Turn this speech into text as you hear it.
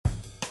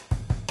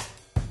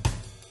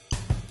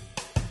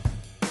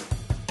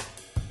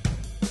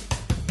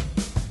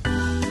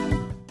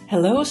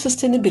Hello,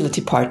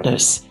 sustainability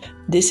partners.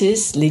 This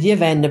is Lydia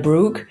van der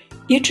Broek,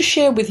 here to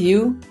share with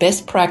you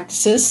best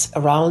practices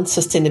around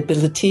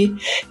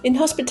sustainability in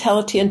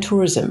hospitality and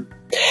tourism.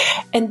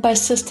 And by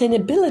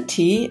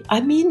sustainability,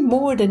 I mean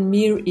more than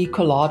mere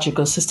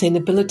ecological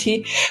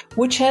sustainability,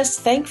 which has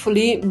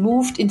thankfully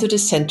moved into the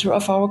center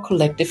of our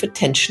collective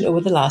attention over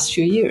the last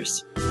few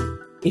years.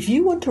 If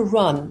you want to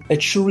run a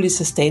truly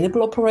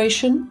sustainable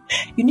operation,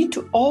 you need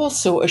to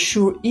also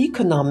assure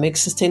economic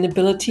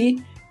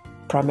sustainability,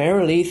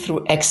 primarily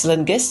through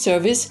excellent guest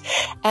service,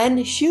 and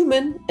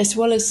human as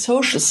well as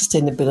social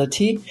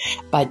sustainability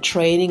by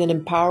training and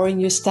empowering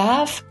your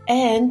staff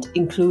and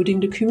including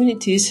the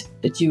communities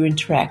that you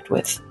interact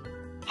with.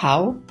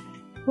 How?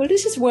 Well,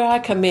 this is where I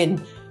come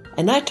in,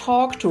 and I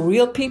talk to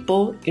real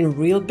people in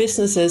real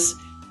businesses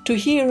to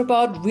hear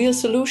about real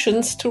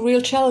solutions to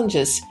real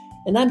challenges,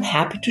 and I'm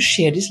happy to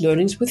share these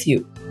learnings with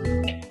you.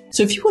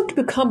 So if you want to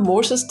become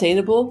more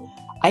sustainable,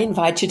 I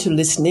invite you to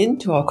listen in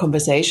to our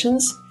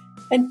conversations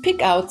and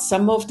pick out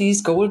some of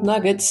these gold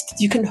nuggets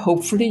that you can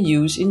hopefully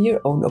use in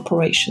your own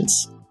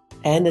operations.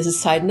 And as a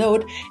side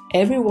note,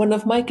 every one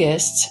of my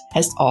guests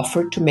has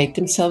offered to make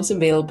themselves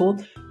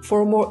available for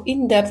a more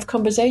in-depth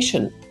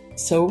conversation.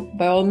 So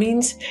by all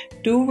means,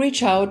 do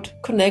reach out,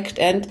 connect,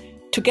 and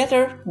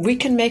together we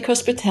can make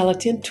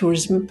hospitality and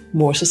tourism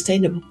more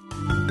sustainable.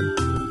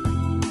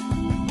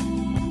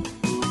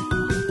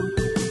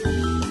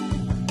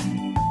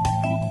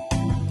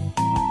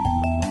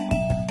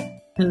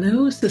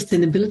 Hello,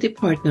 sustainability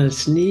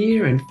partners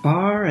near and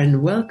far,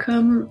 and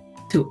welcome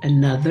to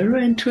another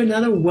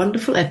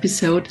wonderful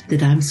episode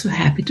that I'm so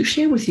happy to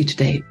share with you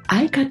today.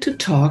 I got to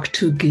talk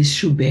to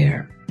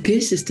Joubert.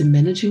 Gis is the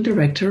managing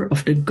director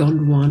of the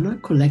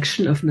Gondwana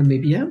collection of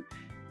Namibia,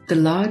 the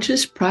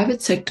largest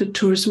private sector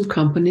tourism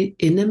company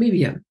in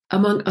Namibia.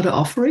 Among other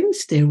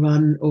offerings, they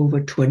run over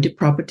 20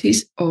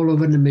 properties all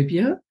over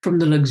Namibia, from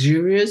the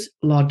luxurious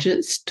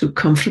lodges to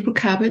comfortable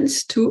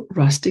cabins to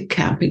rustic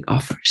camping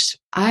offers.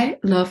 I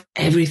love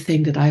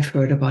everything that I've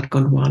heard about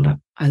Gondwana.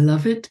 I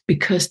love it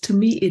because to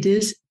me it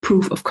is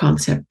proof of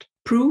concept.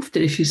 Proof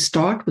that if you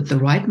start with the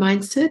right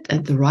mindset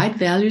and the right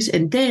values,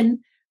 and then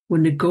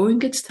when the going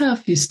gets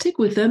tough, you stick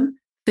with them,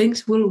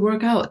 things will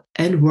work out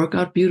and work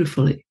out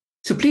beautifully.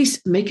 So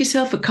please make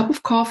yourself a cup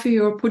of coffee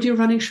or put your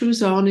running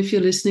shoes on if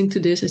you're listening to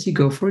this as you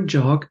go for a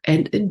jog,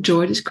 and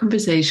enjoy this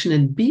conversation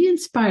and be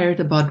inspired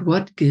about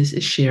what Gis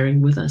is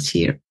sharing with us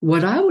here.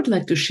 What I would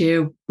like to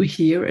share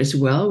here as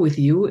well with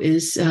you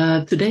is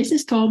today's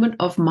installment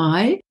of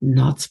my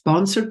not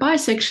sponsored by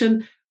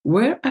section,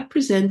 where I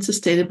present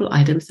sustainable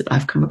items that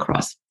I've come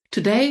across.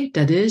 Today,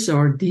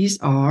 these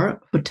are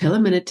hotel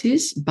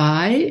amenities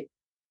by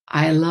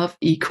I Love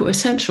Eco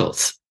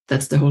Essentials.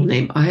 That's the whole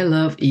name. I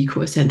Love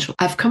Eco Essential.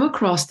 I've come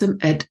across them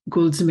at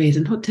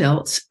Guldsmeden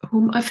Hotels,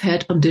 whom I've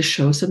had on this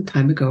show some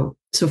time ago.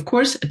 So, of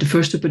course, at the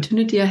first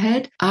opportunity I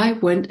had, I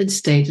went and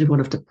stayed in one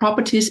of the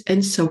properties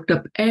and soaked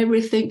up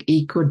everything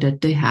eco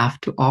that they have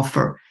to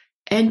offer.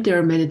 And their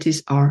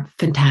amenities are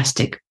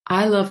fantastic.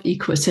 I Love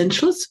Eco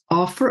Essentials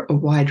offer a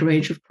wide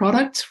range of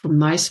products, from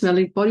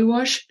nice-smelling body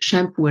wash,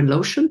 shampoo and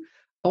lotion,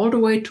 all the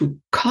way to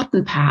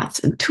cotton pads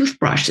and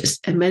toothbrushes,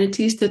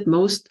 amenities that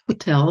most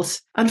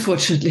hotels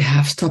unfortunately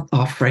have stopped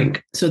offering.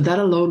 So that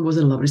alone was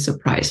a lovely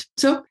surprise.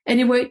 So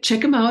anyway,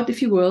 check them out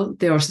if you will.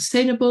 They are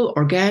sustainable,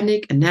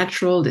 organic and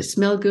natural. They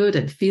smell good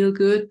and feel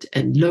good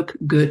and look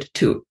good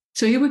too.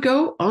 So here we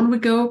go, on we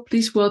go.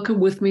 Please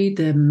welcome with me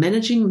the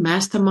managing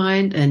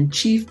mastermind and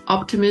chief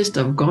optimist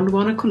of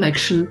Gondwana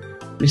Collection,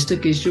 Mr.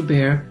 Gis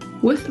Joubert,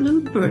 with a little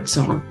bird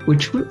song,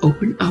 which will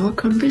open our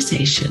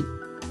conversation.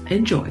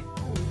 Enjoy.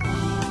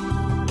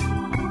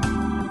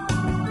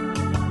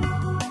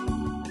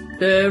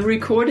 The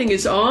recording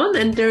is on,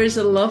 and there is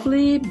a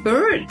lovely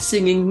bird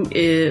singing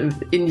in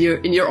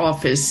your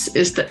office.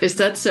 Is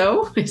that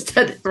so? Is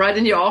that right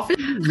in your office?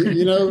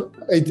 You know,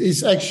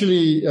 it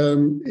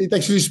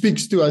actually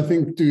speaks to, I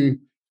think, to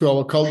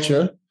our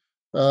culture.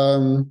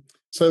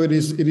 So it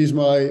is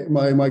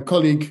my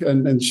colleague,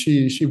 and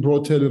she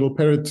brought her little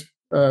parrot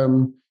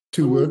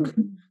to work,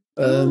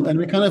 and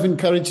we kind of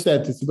encourage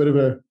that. It's a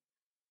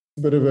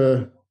bit of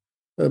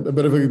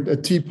a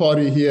tea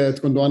party here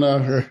at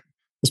Gondwana.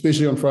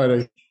 Especially on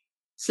Friday.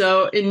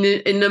 So in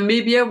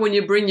Namibia, when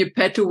you bring your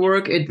pet to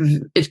work,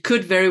 it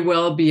could very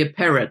well be a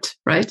parrot,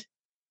 right?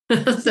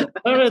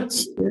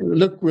 Parrots,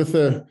 look, with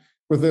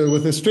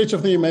a stretch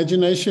of the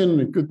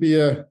imagination, it could be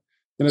a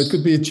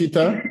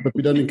cheetah, but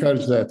we don't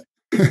encourage that.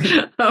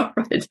 All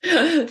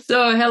right.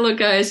 So hello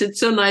guys, it's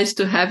so nice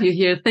to have you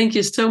here. Thank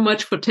you so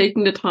much for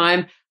taking the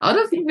time out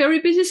of your very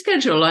busy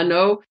schedule. I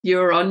know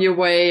you're on your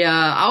way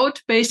out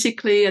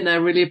basically, and I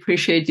really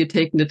appreciate you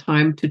taking the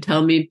time to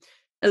tell me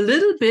a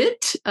little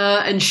bit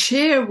and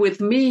share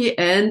with me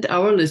and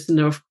our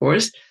listener, of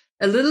course,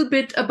 a little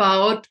bit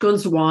about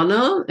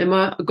Gondwana,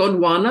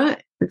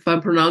 if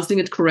I'm pronouncing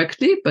it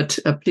correctly, but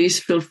please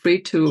feel free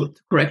to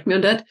correct me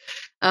on that.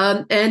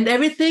 And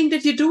everything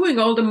that you're doing,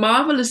 all the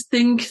marvelous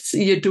things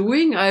you're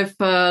doing. I've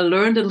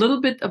learned a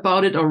little bit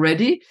about it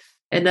already,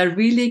 and I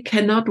really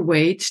cannot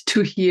wait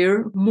to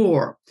hear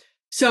more.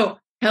 So,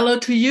 hello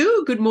to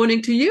you. Good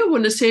morning to you. We're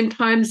in the same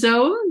time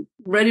zone.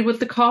 Ready with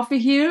the coffee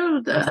here,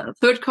 the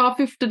third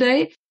coffee of the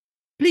day.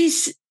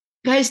 Please,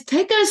 guys,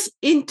 take us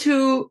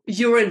into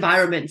your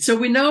environment. So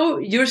we know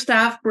your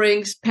staff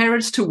brings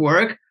parents to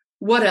work.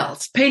 What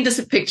else? Paint us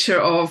a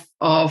picture of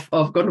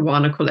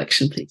Gondwana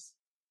collection, please.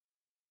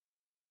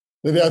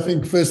 I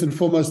think first and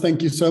foremost,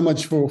 thank you so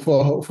much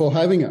for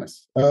having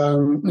us.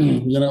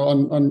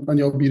 On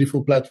your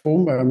beautiful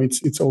platform.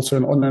 It's also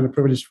an honor and a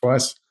privilege for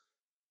us.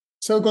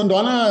 So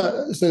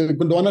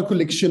Gondwana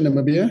Collection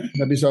Namibia,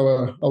 that is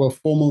our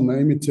formal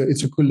name.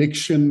 It's a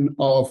collection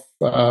of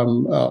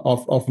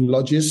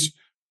lodges,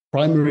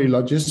 primary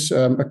lodges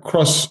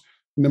across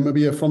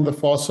Namibia from the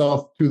far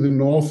south to the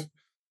north.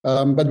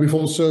 But we've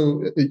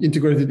also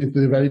integrated into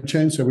the value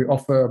chain. So we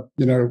offer,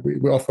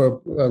 we offer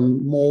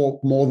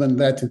more than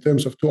that in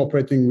terms of tour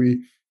operating.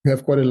 We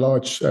have quite a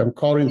large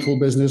car rental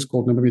business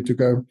called Namibia To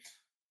Go.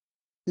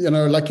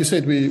 Like you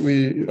said,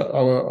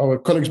 our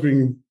colleagues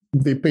bring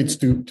their pets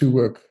to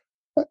work.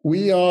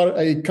 We are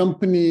a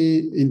company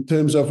in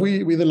terms of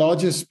we're the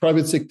largest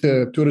private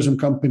sector tourism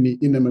company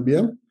in Namibia.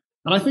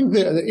 And I think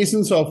the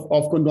essence of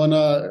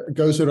Gondwana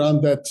goes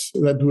around that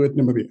word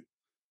Namibia.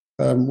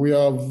 We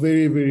are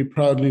very, very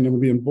proudly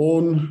Namibian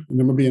born,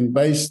 Namibian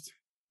based.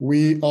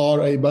 We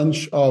are a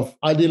bunch of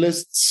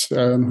idealists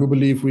who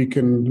believe we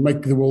can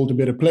make the world a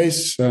better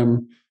place.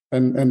 And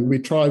we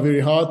try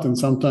very hard, and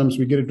sometimes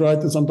we get it right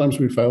and sometimes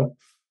we fail.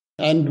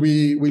 And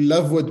we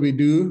love what we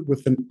do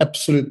with an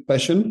absolute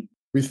passion.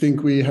 We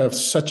think we have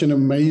such an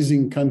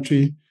amazing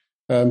country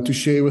to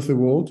share with the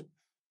world.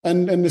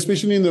 And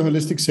especially in the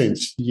holistic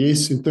sense,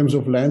 yes, in terms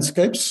of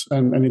landscapes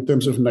and in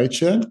terms of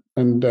nature.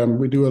 And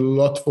we do a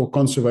lot for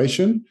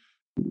conservation,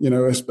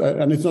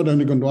 and it's not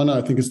only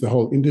Gondwana, I think it's the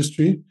whole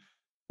industry.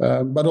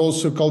 But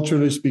also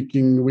culturally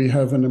speaking, we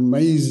have an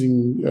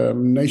amazing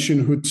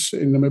nationhoods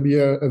in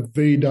Namibia, a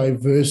very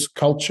diverse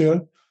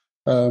culture.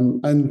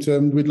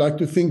 And we'd like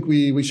to think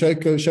we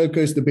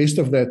showcase the best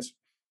of that,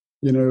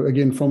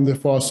 again, from the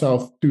far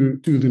south to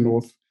the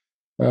north.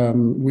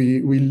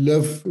 We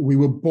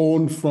were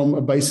born from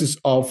a basis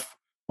of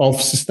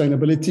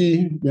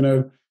sustainability,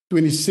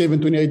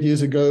 28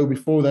 years ago.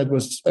 Before that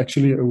was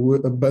actually a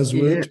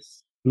buzzword,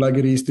 yes, like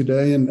it is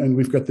today. And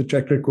we've got the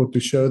track record to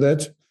show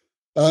that.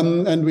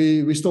 And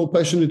we still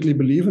passionately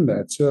believe in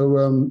that.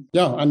 So,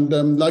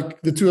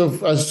 like the two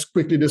of us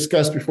quickly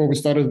discussed before we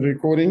started the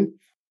recording,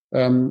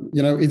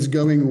 it's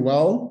going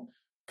well.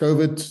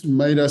 COVID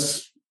made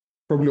us,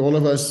 probably all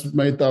of us,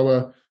 made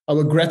our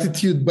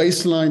gratitude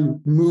baseline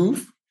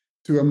move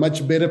to a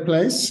much better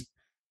place.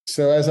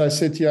 So as I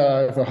sit here,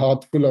 I have a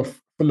heart full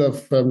of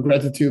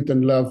gratitude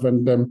and love,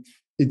 and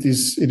it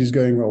is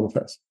going well with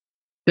us.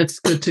 That's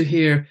good to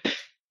hear.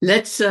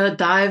 Let's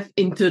dive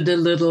into the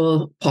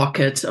little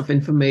pockets of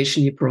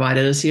information you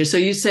provided us here. So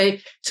you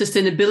say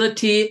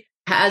sustainability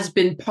has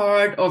been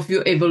part of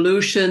your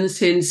evolution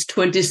since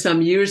 20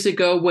 some years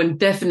ago, when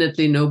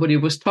definitely nobody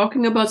was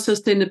talking about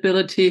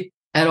sustainability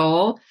at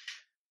all.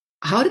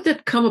 How did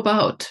that come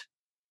about?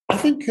 I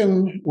think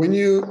when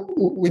you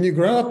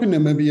grow up in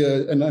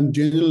Namibia, and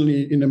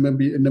generally in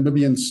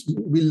Namibians,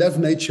 we love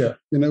nature.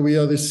 We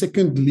are the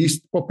second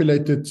least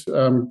populated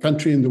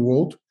country in the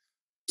world.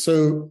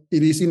 So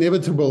it is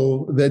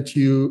inevitable that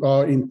you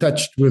are in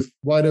touch with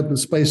wide open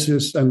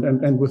spaces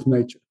and with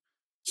nature.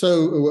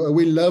 So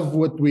we love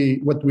what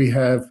we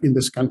have in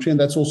this country, and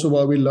that's also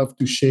why we love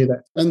to share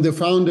that. And the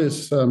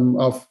founders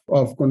of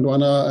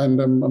Gondwana, and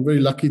I'm very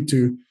lucky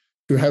to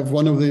have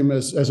one of them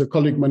as a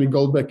colleague. Manny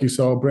Goldbeck is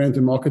our brand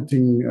and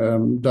marketing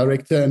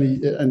director,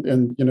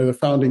 and the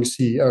founding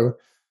CEO.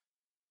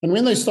 And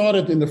when they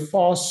started in the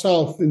far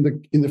south, in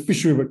the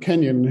Fish River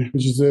Canyon,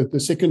 which is the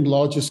second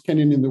largest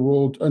canyon in the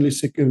world, only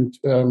second,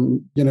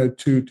 to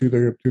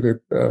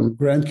the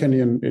Grand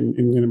Canyon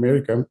in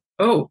America.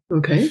 Oh,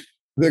 okay.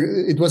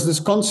 It was this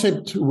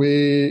concept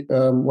where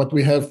what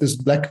we have this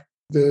black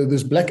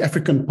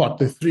African pot,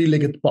 the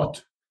three-legged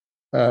pot,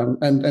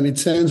 and it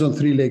stands on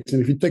three legs.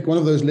 And if you take one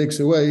of those legs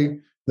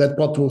away, that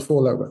pot will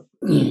fall over.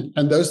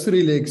 And those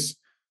three legs.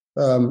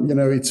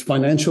 It's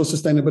financial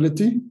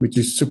sustainability, which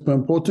is super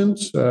important.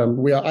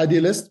 We are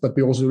idealists, but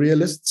we're also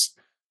realists.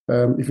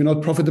 If you're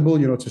not profitable,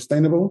 you're not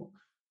sustainable.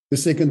 The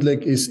second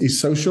leg is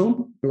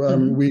social.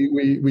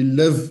 We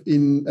live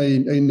in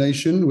a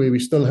nation where we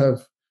still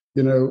have,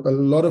 a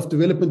lot of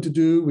development to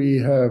do. We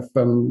have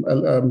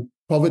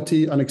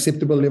poverty,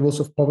 unacceptable levels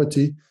of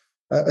poverty,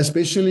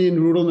 especially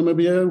in rural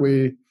Namibia,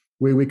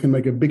 where we can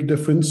make a big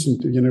difference,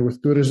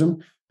 with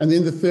tourism. And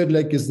then the third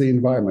leg is the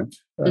environment,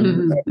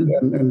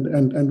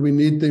 and we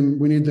need them.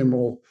 We need them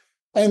all.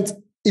 And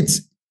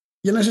it's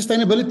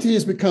sustainability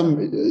has become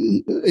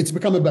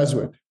a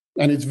buzzword,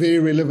 and it's very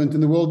relevant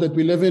in the world that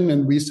we live in.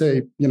 And we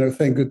say,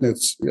 thank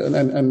goodness,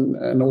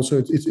 and also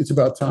it's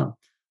about time.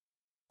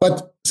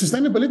 But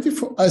sustainability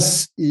for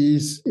us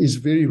is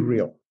very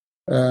real.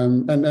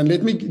 And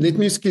let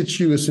me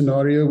sketch you a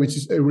scenario which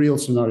is a real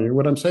scenario.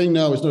 What I'm saying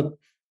now is not,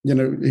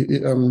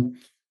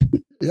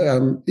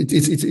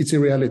 it's a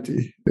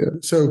reality. Yeah.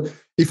 So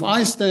if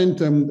I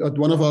stand at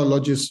one of our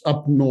lodges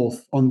up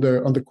north on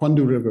the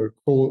Kwandu River,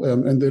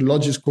 and the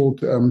lodge is called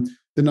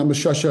the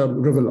Namashasha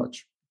River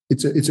Lodge.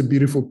 It's a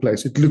beautiful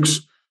place. It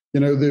looks, the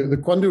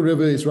Kwandu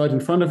River is right in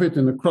front of it,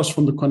 and across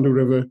from the Kwandu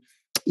River,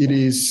 it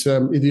is a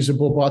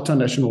Bobata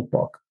National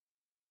Park.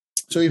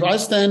 So if I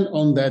stand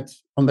on that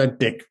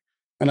deck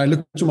and I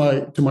look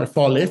to my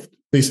far left,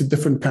 there's a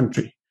different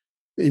country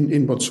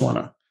in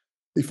Botswana.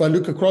 If I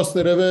look across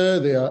the river,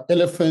 there are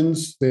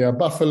elephants, there are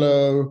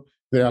buffalo,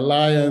 there are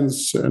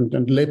lions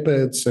and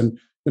leopards, and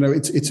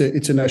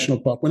it's a national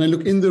park. When I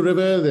look in the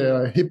river, there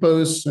are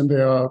hippos and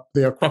there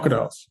are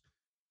crocodiles.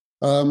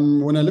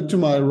 When I look to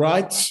my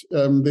right,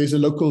 there's a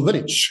local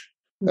village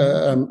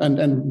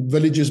and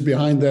villages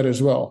behind that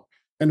as well.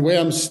 And where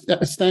I'm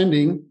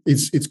standing,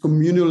 it's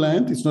communal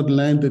land. It's not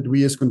land that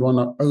we as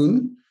Gondwana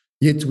own.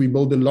 Yet we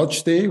build a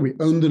lodge there. We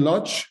own the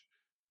lodge.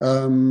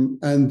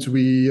 And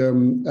we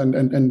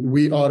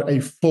are a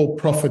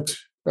for-profit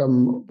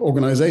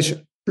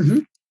organization. Mm-hmm.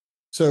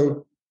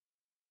 So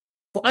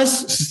for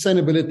us,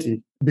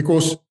 sustainability,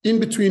 because in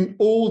between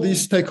all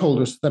these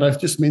stakeholders that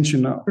I've just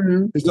mentioned now,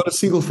 there's not a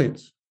single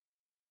fence.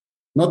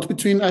 Not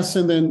between us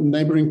and the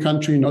neighboring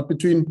country, not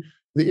between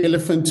the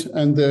elephant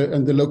and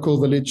the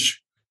local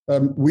village.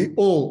 We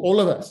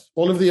all of us,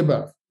 all of the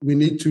above, we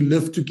need to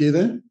live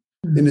together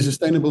in a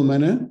sustainable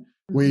manner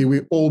where we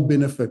all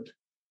benefit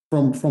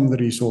from the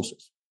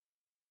resources.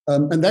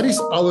 And that is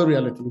our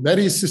reality. That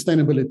is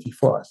sustainability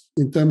for us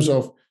in terms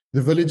of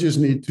the villagers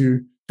need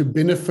to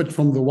benefit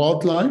from the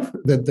wildlife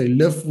that they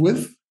live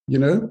with,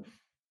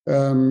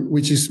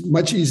 which is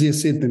much easier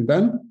said than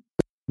done.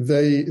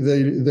 They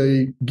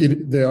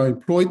are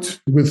employed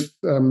with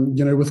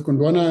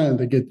Gondwana, and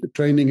they get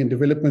training and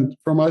development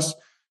from us.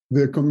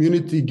 The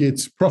community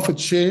gets profit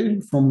share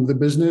from the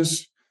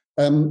business,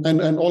 and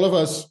all of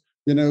us,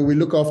 we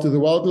look after the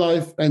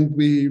wildlife and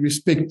we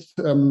respect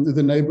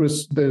the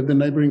neighbors, the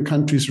neighboring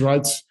countries'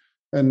 rights,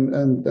 and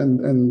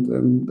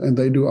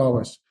they do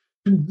ours.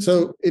 Mm-hmm.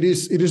 So it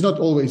is not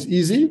always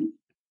easy,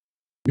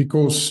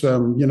 because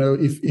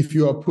if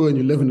you are poor and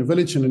you live in a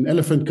village and an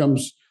elephant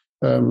comes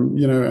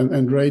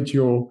and raid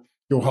your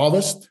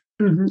harvest,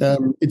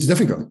 it's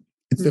difficult.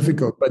 It's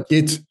difficult, but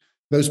yet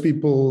those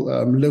people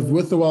live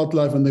with the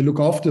wildlife and they look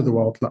after the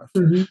wildlife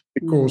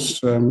because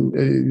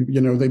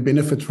they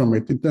benefit from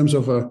it in terms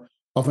of a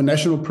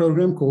national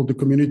program called the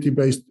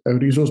Community-Based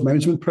Resource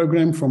Management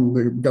Program from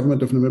the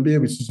government of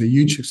Namibia, which is a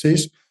huge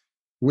success,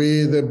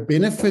 where the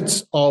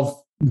benefits of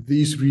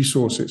these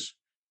resources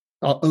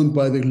are owned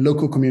by the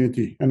local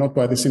community and not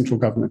by the central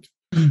government.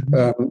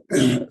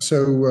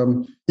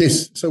 So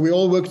we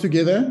all work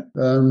together,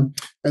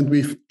 and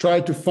we've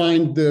tried to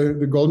find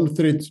the golden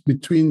thread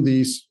between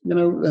these,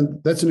 and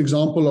that's an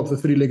example of the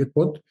three-legged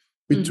pot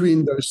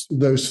between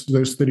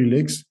those three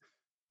legs,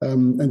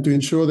 and to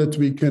ensure that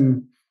we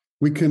can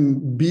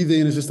be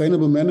there in a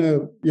sustainable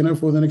manner,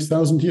 for the next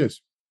 1,000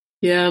 years.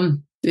 Yeah.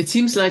 It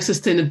seems like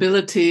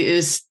sustainability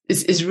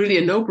is really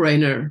a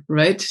no-brainer,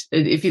 right?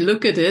 If you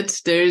look at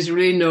it, there is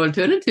really no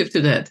alternative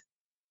to that.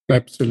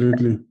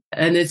 Absolutely.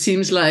 And it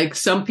seems like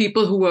some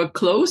people who are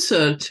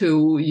closer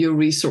to your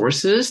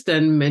resources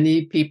than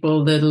many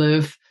people that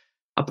live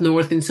up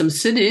north in some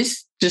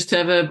cities just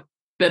have a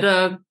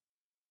better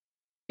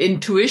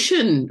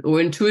intuition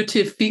or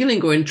intuitive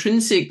feeling or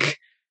intrinsic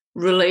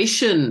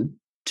relation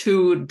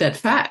to that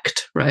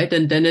fact, right?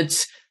 And then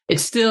it's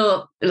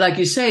still, like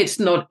you say, it's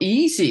not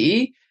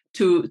easy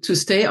to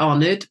stay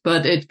on it,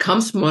 but it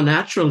comes more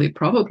naturally,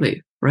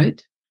 probably,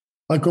 right?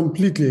 I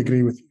completely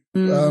agree with you.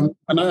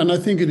 And I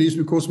think it is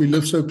because we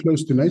live so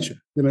close to nature.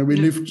 We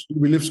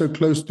live so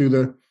close to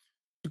the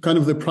kind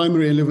of the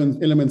primary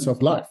elements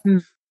of life.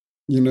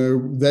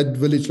 That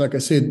village, like I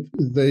said,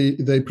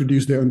 they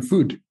produce their own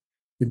food.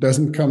 It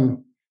doesn't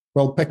come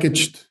well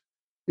packaged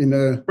in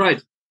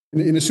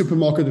a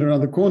supermarket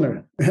around the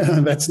corner.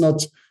 That's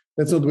not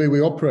where we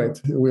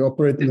operate. We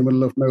operate in the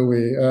middle of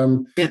nowhere.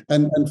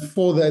 And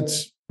for that,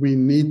 we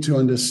need to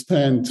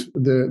understand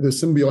the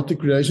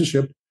symbiotic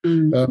relationship.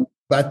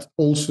 But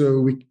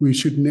also, we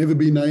should never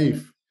be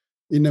naive.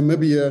 In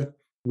Namibia,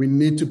 we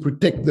need to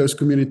protect those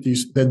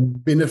communities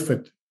that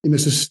benefit in a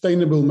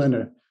sustainable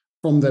manner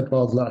from that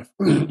wildlife.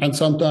 And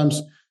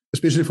sometimes,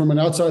 especially from an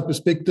outside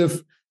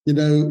perspective,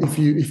 if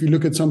you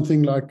look at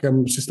something like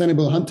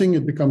sustainable hunting,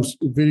 it becomes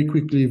very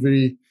quickly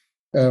very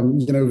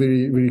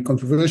very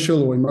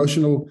controversial or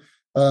emotional.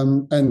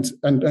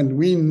 And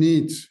we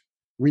need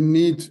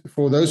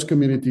for those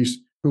communities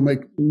who make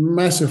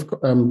massive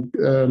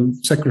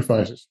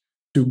sacrifices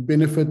to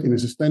benefit in a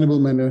sustainable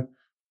manner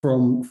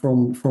from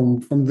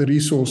the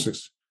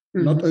resources,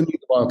 not only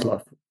the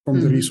wildlife,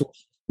 from the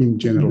resources in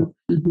general,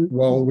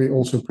 while we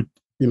also,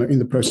 in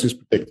the process,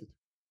 protect it.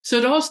 So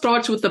it all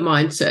starts with the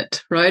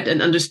mindset, right?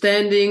 And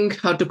understanding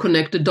how to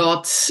connect the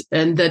dots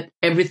and that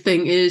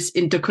everything is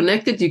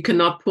interconnected. You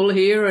cannot pull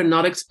here and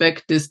not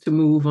expect this to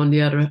move on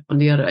the other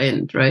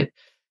end, right?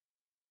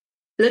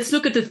 let's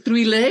look at the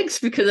three legs,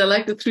 because I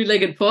like the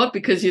three-legged thought,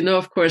 because,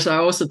 of course, I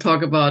also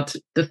talk about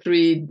the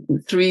three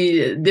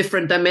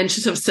different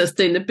dimensions of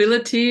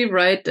sustainability,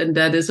 right? And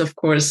that is, of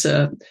course,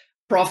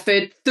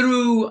 profit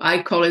through,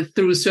 I call it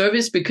through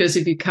service, because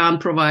if you can't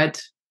provide,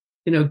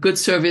 good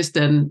service,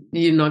 then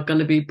you're not going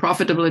to be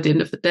profitable at the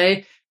end of the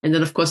day. And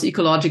then, of course,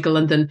 ecological,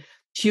 and then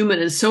human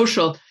and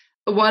social.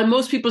 While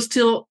most people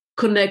still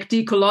connect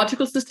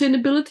ecological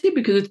sustainability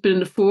because it's been in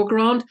the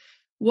foreground,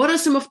 what are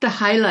some of the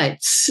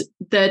highlights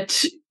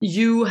that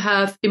you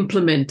have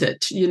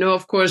implemented?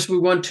 Of course, we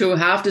want to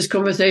have this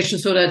conversation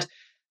so that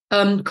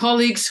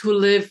colleagues who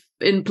live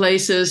in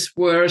places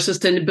where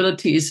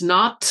sustainability is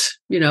not,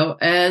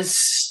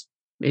 as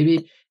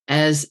maybe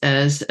as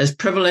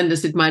prevalent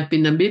as it might be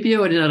in Namibia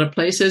or in other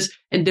places,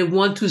 and they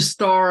want to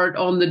start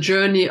on the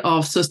journey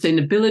of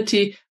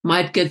sustainability,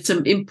 might get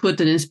some input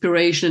and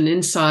inspiration and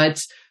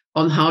insights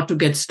on how to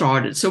get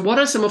started. So what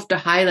are some of the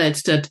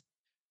highlights that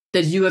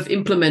you have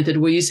implemented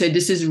where you say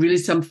this is really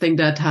something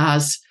that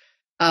has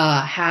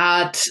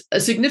had a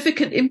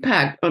significant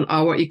impact on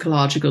our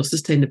ecological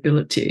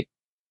sustainability?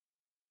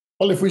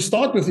 Well, if we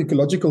start with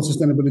ecological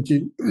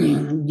sustainability,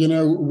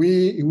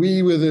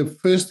 we were the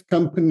first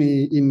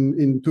company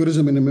in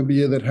tourism in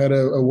Namibia that had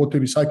a water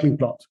recycling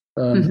plant.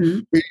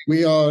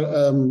 We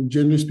are,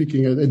 generally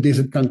speaking, a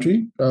desert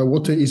country.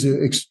 Water is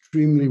an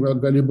extremely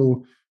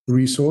valuable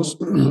resource.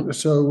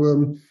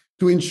 So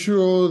to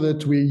ensure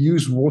that we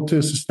use water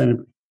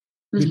sustainably,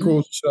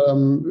 because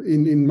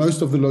in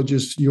most of the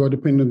lodges, you are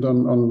dependent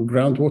on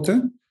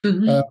groundwater,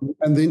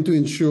 and then to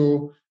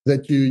ensure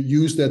that you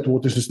use that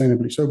water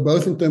sustainably. So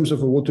both in terms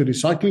of a water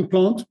recycling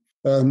plant,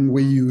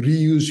 where you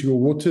reuse your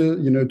water,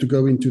 to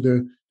go into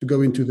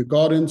the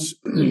gardens,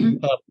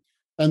 and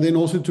then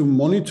also to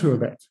monitor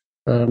that.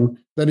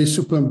 That is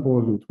super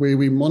important, where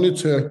we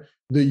monitor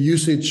the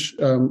usage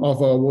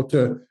of our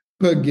water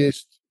per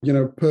guest,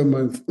 per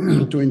month,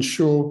 to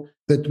ensure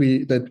that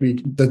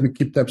we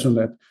keep tabs on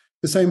that.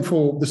 The same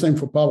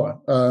for power.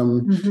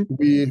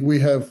 We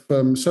have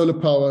solar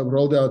power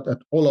rolled out at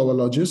all our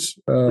lodges.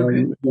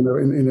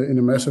 In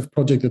a massive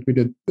project that we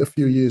did a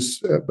few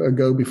years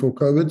ago before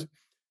COVID.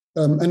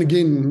 And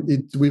again,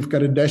 we've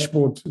got a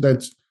dashboard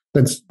that's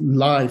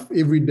live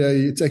every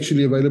day. It's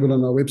actually available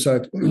on our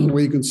website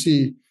where you can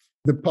see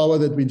the power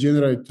that we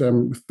generate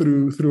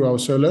through our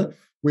solar.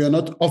 We are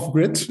not off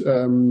grid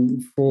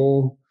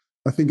for,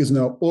 I think it's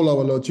now all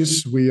our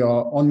lodges. We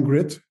are on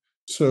grid.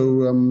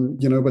 So,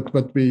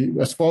 but we,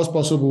 as far as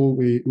possible,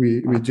 we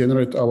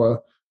generate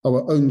our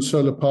own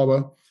solar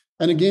power.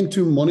 And again,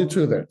 to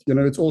monitor that,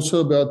 it's also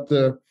about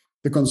the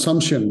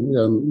consumption,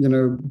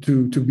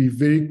 to be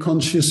very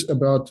conscious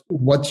about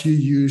what you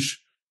use,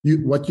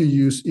 in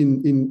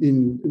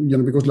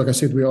because like I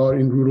said, we are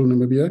in rural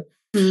Namibia.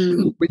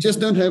 We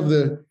just don't have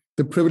the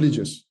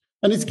privileges,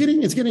 and it's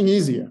getting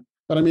easier.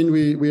 But I mean,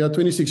 we are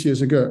 26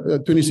 years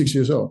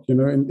old,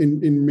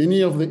 in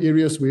many of the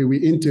areas where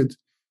we entered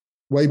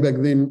way back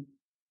then,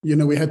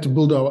 we had to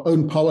build our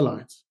own power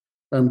lines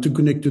to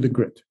connect to the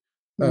grid.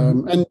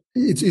 And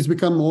it's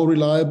become more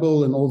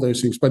reliable and all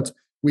those things. But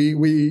we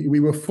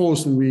were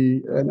forced,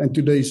 and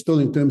today still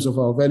in terms of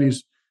our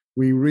values,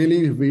 we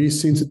really very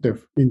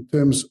sensitive in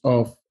terms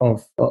of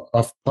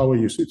power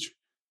usage.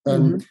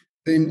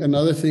 Then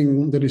another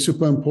thing that is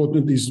super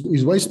important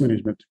is waste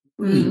management.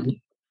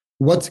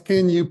 What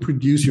can you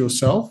produce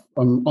yourself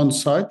on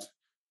site?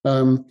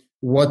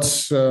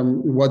 What's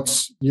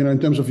in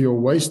terms of your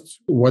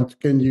waste,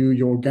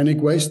 your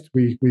organic waste?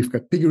 We've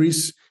got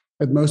piggeries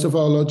at most of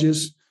our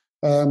lodges,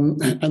 and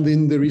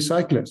then the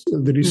recyclables.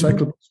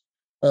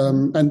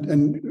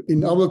 And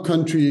in our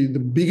country, the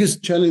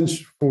biggest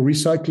challenge for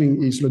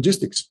recycling is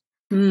logistics.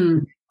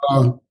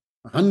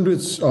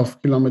 Hundreds of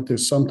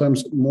kilometers,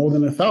 sometimes more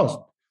than 1,000,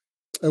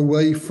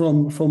 away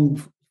from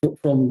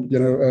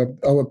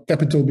our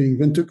capital being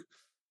Windhoek.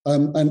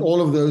 And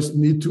all of those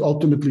need to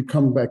ultimately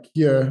come back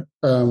here.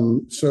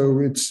 So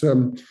it's,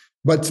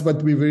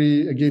 but we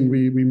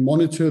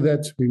monitor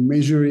that, we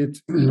measure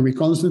it, and we're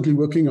constantly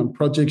working on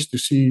projects to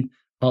see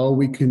how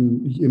we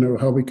can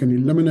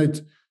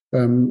eliminate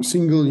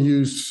single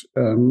use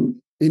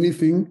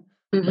anything.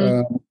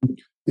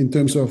 In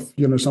terms of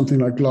something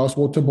like glass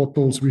water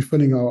bottles,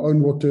 refilling our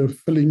own water,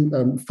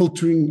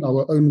 filtering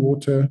our own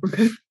water.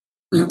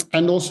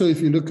 And also, if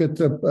you look at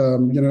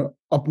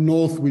up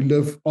north, we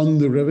live on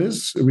the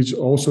rivers, which are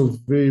also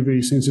very,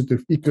 very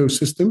sensitive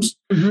ecosystems.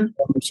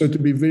 So to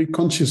be very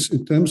conscious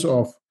in terms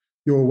of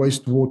your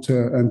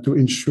wastewater and to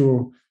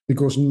ensure,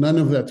 because none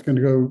of that can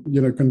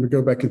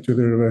go back into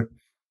the river.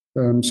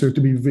 So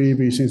to be very,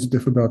 very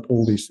sensitive about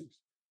all these things.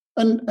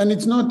 And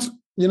it's not,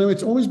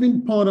 it's always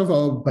been part of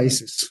our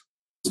basis.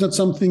 It's not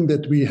something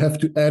that we have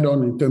to add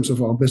on in terms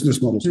of our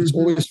business models. It's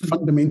always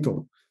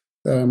fundamental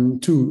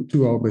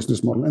to our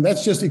business model, and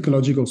that's just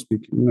ecological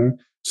speaking.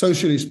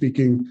 Socially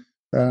speaking,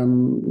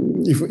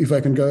 if I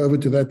can go over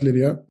to that,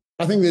 Lydia,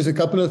 I think there's a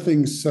couple of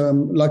things.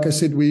 Like I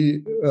said,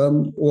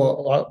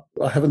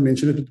 I haven't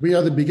mentioned it, but we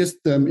are the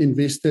biggest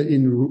investor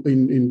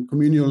in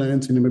communal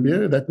lands in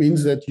Namibia. That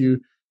means that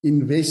you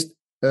invest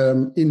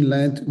in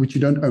land which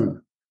you don't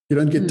own. You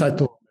don't get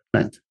title on that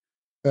land.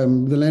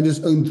 The land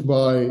is owned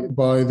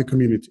by the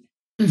community.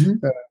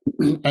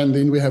 And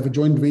then we have a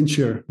joint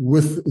venture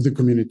with the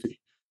community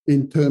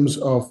in terms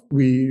of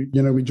we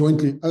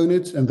jointly own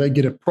it, and they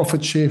get a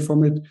profit share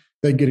from it.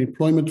 They get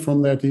employment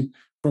from that.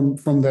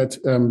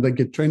 They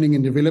get training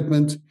and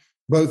development.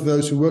 Both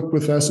those who work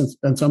with us,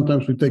 and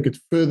sometimes we take it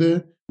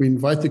further. We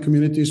invite the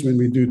communities when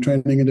we do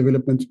training and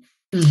development.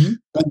 And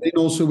then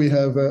also we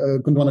have a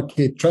Gondwana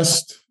Care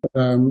Trust,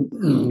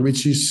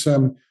 which is,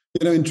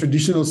 in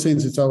traditional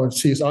sense, it's our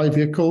CSI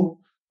vehicle.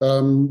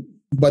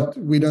 But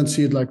we don't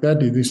see it like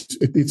that.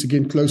 It's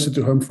again closer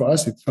to home for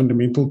us. It's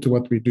fundamental to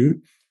what we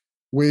do,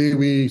 where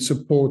we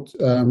support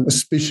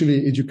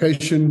especially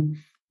education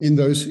in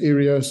those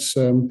areas.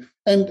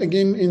 And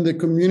again, in the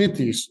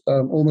communities,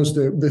 almost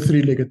the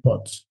three-legged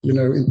pods,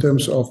 in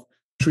terms of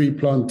tree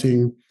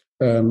planting,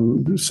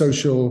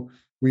 social.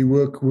 We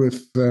work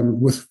with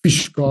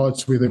fish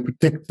guards where they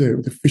protect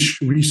the fish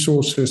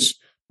resources,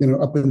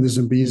 up in the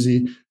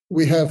Zambezi.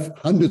 We have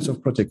hundreds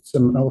of projects,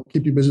 and I'll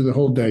keep you busy the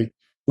whole day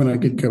when I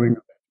get going.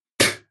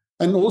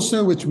 And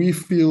also, which we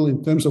feel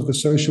in terms of the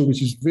social,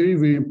 which is very,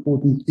 very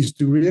important, is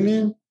to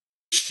really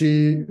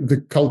share the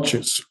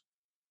cultures.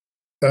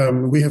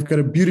 We have got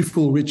a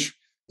beautiful, rich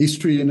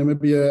history in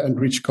Namibia and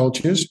rich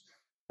cultures.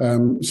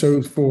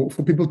 So for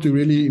people to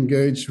really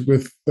engage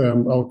with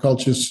our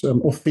cultures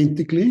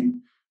authentically,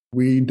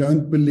 we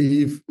don't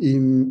believe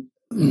in,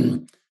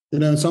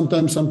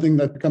 sometimes something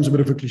that becomes a bit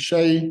of a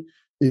cliche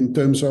in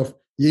terms of,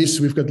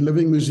 yes, we've got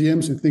living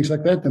museums and things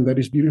like that, and that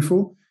is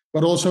beautiful.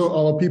 But also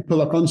our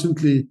people are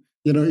constantly,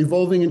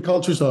 evolving, and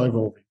cultures are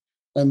evolving.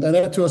 And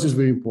that to us is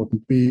very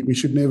important. We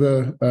should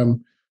never,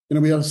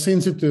 we are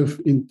sensitive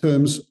in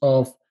terms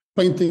of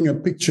painting a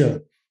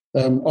picture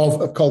of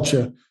a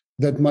culture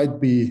that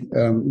might be,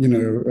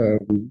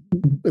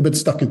 a bit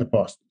stuck in the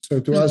past.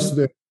 So to us,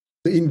 the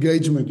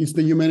engagement, it's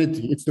the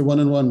humanity, it's the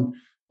one-on-one.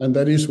 And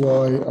that is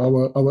why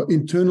our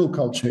internal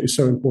culture is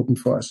so important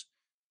for us.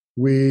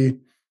 We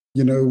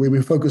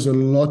focus a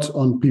lot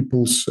on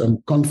people's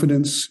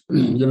confidence,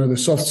 the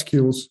soft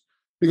skills,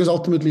 because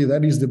ultimately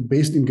that is the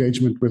best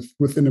engagement with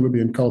the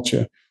Namibian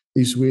culture,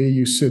 is where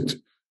you sit,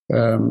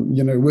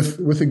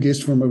 with a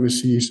guest from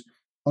overseas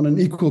on an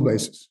equal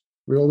basis.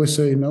 We always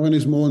say no one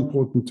is more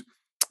important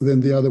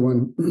than the other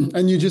one,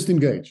 and you just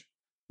engage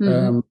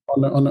on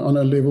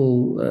a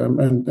level,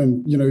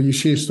 and you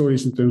share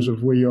stories in terms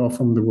of where you are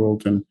from the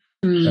world, and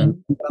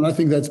I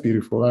think that's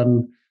beautiful,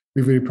 and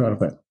we're very proud of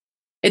that.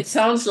 It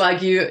sounds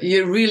like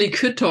you really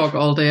could talk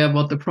all day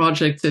about the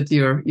projects that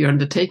you're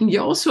undertaking.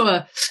 You're also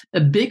a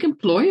big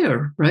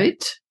employer,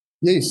 right?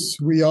 Yes,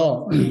 we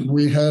are.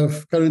 We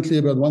have currently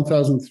about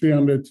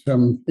 1,300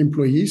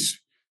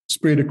 employees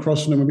spread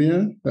across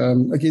Namibia.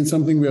 Again,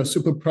 something we are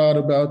super proud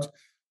about,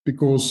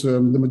 because the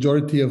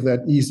majority of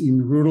that is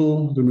in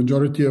rural, the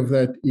majority of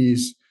that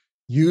is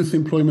youth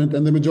employment,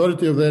 and the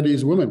majority of that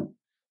is women.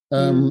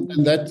 And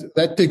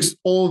that ticks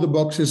all the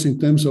boxes in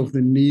terms of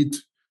the need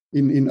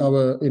in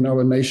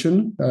our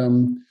nation.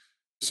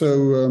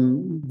 So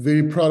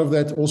very proud of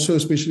that. Also,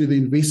 especially the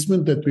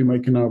investment that we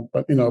make in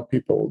our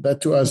people. That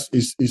to us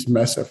is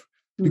massive,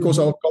 because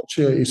our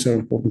culture is so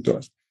important to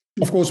us.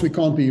 Of course, we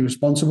can't be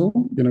irresponsible.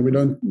 We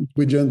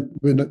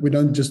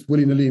don't just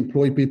willy-nilly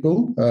employ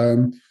people.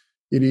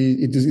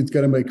 It's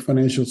got to make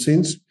financial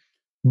sense.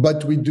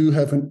 But we do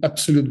have an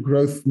absolute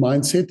growth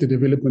mindset, a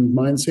development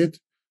mindset,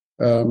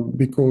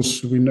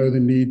 because we know the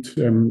need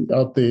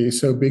out there is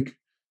so big.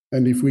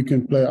 And if we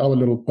can play our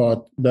little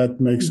part, that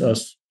makes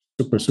us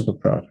super, super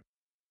proud.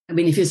 I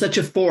mean, if you're such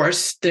a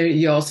force,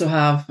 you also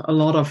have a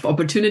lot of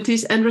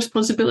opportunities and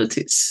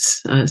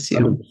responsibilities.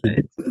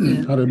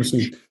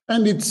 100%.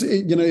 And it's,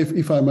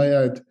 if I may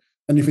add,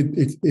 and if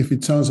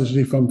it sounds as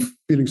if I'm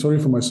feeling sorry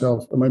for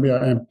myself, or maybe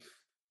I am,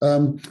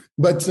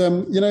 but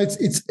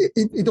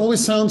it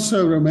always sounds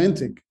so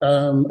romantic,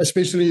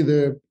 especially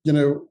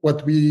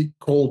what we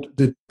called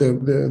the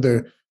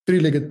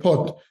three-legged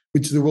pot,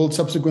 which the world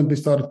subsequently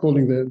started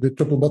calling the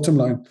triple bottom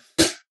line.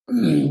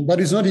 But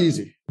it's not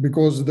easy,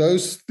 because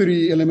those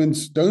three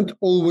elements don't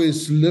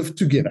always live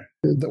together,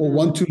 or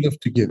want to live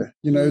together,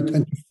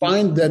 and to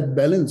find that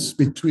balance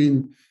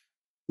between,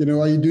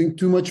 are you doing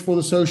too much for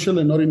the social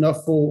and not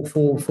enough for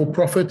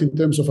profit in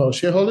terms of our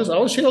shareholders?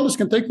 Our shareholders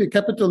can take their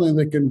capital and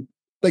they can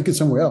take it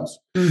somewhere else.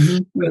 Or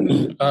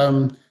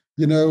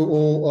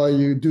are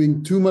you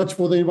doing too much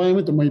for the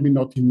environment, or maybe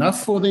not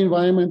enough for the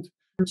environment?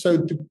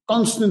 So to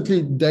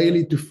constantly,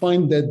 daily, to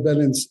find that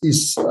balance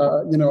is,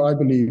 I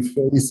believe,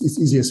 is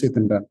easier said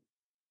than done.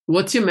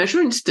 What's your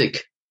measuring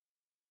stick?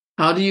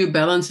 How do you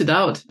balance it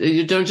out?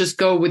 You don't just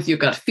go with your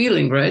gut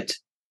feeling, right?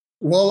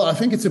 Well, I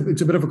think it's a bit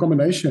of a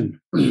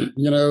combination.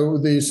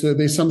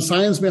 There's some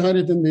science behind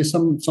it, and there's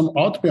some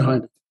art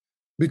behind it,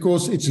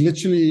 because it's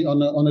literally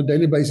on a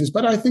daily basis.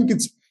 But I think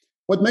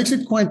what makes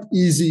it quite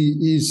easy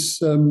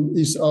is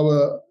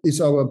our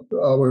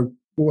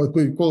what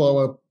we call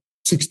our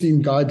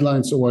 16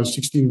 guidelines, or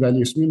 16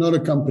 values. We're not a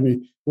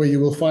company where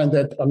you will find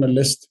that on a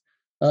list.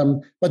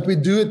 But we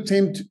do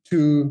attempt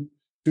to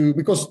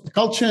because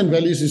culture and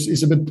values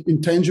is a bit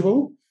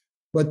intangible,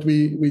 but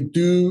we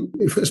do,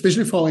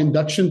 especially for our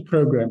induction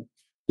program,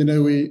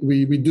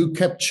 we do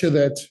capture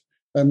that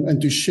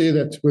and to share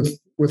that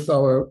with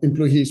our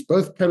employees,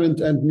 both current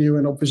and new,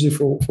 and obviously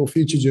for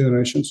future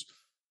generations.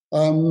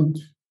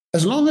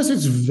 As long as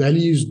it's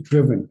values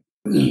driven,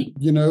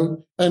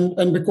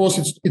 and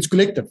because it's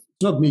collective,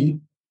 it's not me,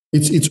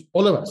 it's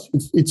all of us.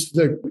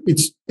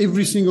 It's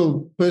every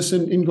single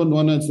person in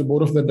Gondwana. It's the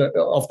board of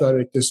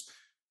directors.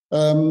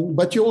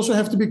 But you also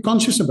have to be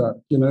conscious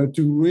about it,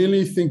 to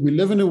really think we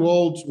live in a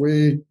world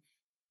where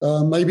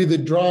maybe the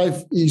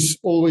drive is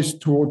always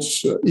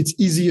towards, it's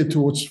easier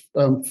towards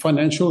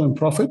financial and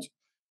profit.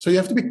 So you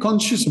have to be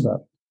conscious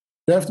about it.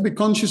 You have to be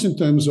conscious in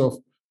terms of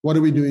what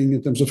are we doing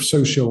in terms of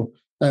social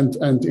and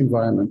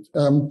environment.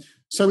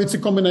 So it's a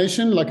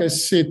combination. Like I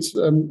said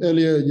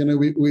earlier,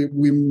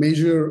 we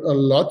measure a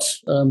lot.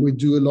 We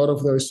do a lot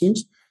of those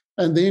things.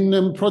 And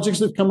then projects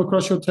that come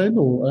across your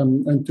table,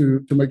 and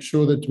to make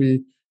sure that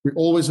we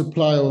always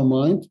apply our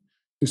mind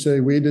to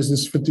say, where does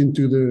this fit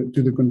into the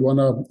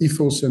Gondwana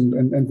ethos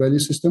and value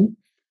system?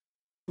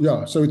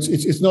 Yeah, so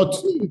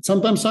it's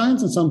sometimes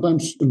science and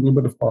sometimes a little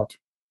bit of art.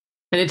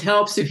 And it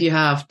helps if you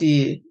have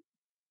the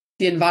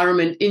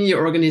environment in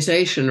your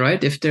organization,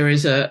 right? If there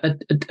is an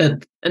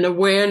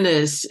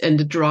awareness and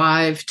a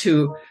drive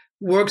to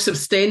work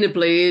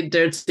sustainably,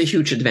 there's a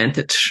huge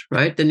advantage,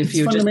 right? Then if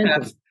you just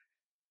have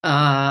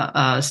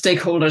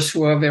stakeholders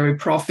who are very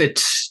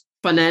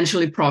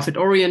financially profit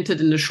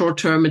oriented in the short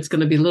term, it's going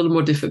to be a little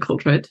more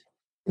difficult, right?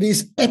 It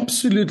is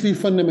absolutely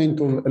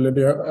fundamental,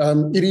 Olivia.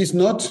 It is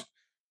not,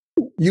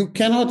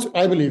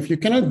 I believe, you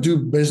cannot do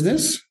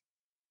business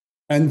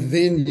and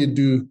then you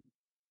do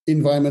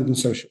environment and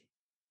social.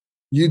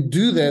 You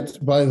do that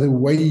by the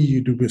way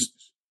you do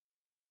business.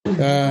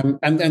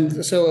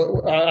 And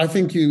so I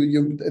think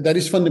that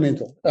is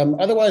fundamental.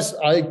 Otherwise,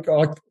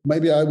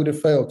 maybe I would have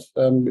failed.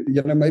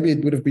 Maybe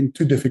it would have been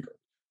too difficult,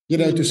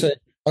 to say,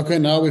 okay,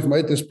 now we've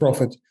made this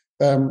profit.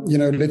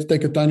 Let's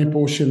take a tiny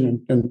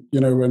portion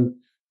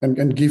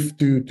and give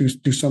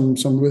to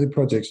some worthy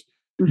projects.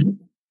 Mm-hmm.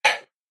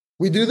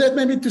 We do that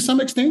maybe to some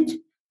extent,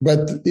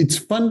 but it's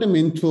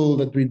fundamental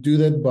that we do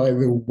that by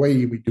the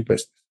way we do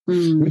business,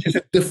 which is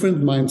a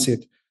different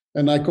mindset.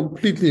 And I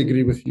completely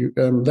agree with you.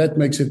 That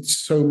makes it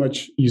so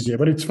much easier,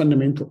 but it's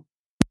fundamental.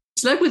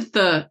 It's like with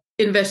the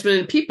investment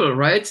in people,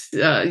 right?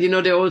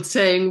 The old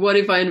saying, what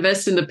if I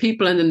invest in the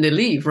people and then they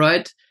leave,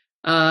 right?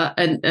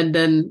 And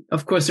then,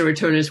 of course, the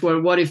return is,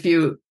 well, what if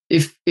you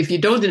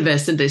don't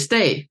invest and they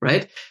stay,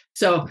 right?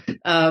 So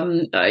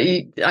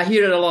I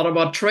hear it a lot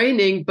about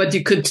training, but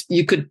you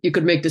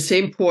could make the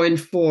same point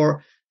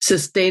for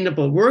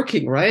sustainable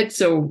working, right?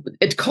 So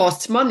it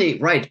costs money,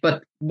 right?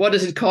 But what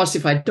does it cost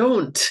if I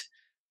don't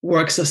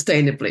work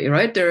sustainably,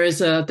 right? There's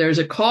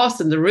a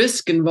cost and the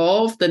risk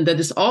involved, and that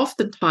is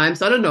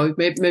oftentimes, I don't know,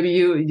 maybe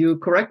you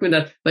correct me on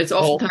that, but it's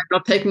oftentimes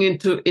not taken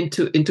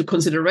into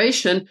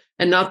consideration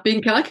and not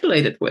being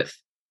calculated with.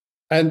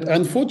 And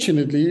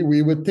unfortunately,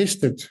 we were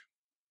tested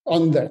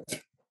on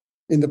that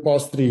in the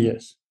past 3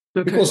 years,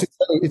 because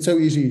it's so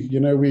easy.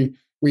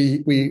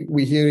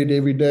 We hear it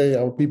every day.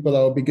 Our people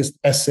are our biggest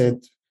asset,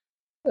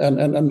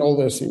 and all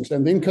those things.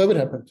 And then COVID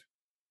happened.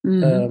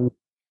 Mm-hmm.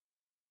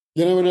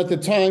 And at the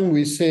time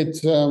we said,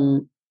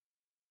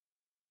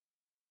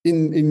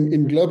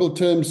 in global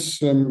terms,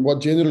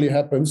 what generally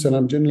happens, and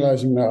I'm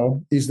generalizing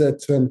now, is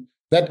that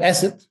that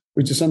asset,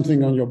 which is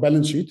something on your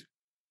balance sheet,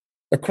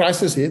 a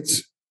crisis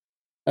hits,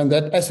 and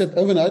that asset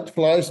overnight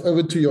flies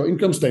over to your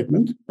income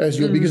statement as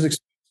your biggest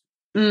expense.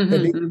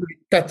 Mm-hmm.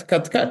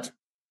 Cut.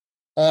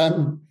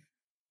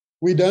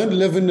 We don't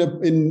live in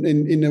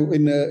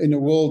a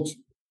world.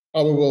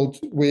 Our world,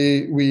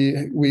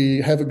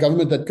 we have a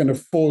government that can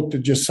afford to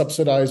just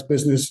subsidize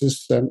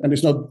businesses, and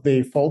it's not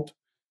their fault.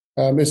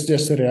 It's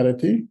just a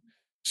reality.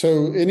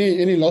 So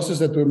any losses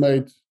that were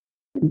made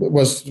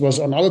was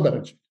on our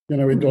balance sheet.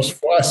 It was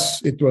for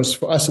us. It was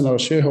for us and our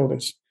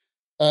shareholders.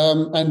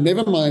 And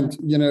never mind,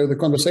 the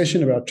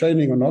conversation about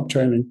training or not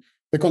training.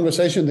 The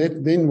conversation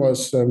then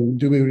was,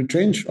 do we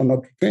retrench or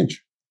not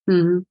retrench?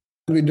 Mm-hmm.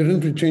 We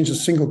didn't retrench a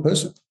single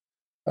person.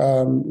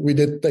 We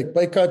did take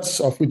pay cuts,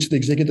 of which the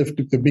executive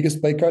took the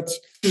biggest pay cuts,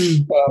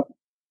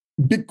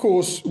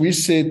 because we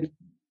said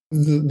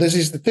this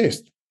is the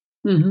test.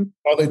 Mm-hmm.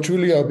 Are they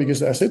truly our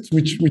biggest assets?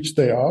 Which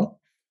they are.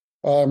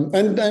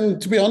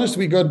 And to be honest,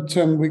 we got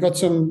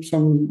some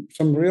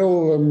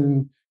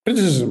real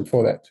criticism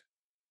for that.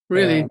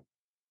 Really?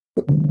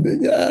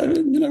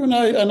 And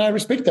I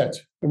respect that.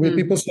 Where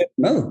people said,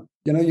 no,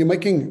 you're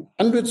making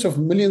hundreds of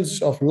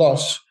millions of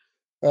loss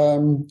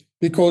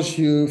because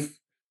you've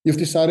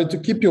decided to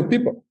keep your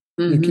people.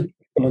 Mm-hmm. You keep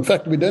people. In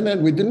fact, we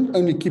didn't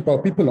only keep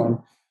our people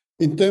on.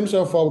 In terms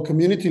of our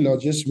community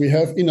lodges, we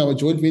have in our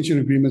joint venture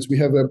agreements, we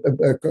have a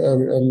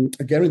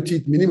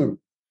guaranteed minimum.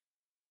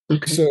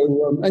 Okay.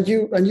 So and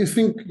you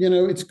think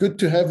it's good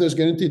to have those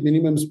guaranteed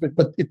minimums,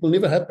 but it will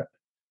never happen.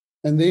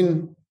 And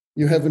then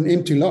you have an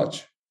empty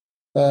lodge,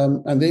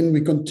 and then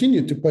we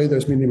continue to pay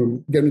those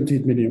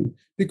guaranteed minimum,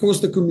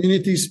 because the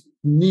communities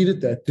needed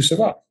that to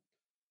survive.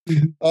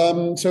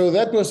 So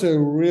that was a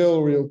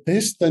real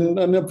test. And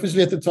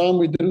obviously at the time,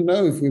 we didn't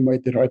know if we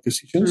made the right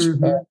decisions.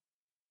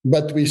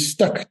 But we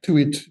stuck to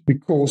it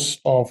because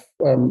of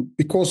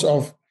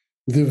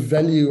the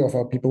value of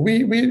our people.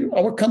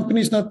 Our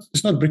company is not,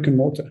 it's not brick and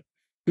mortar.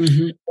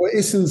 Our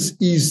essence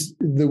is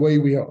the way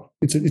we are.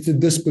 It's a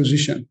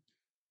disposition.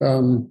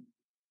 And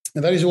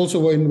that is also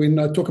when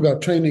I talk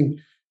about training,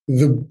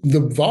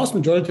 the vast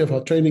majority of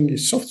our training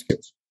is soft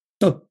skills,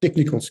 not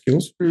technical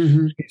skills.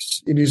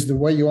 It is the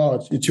way you are.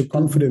 It's your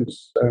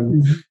confidence.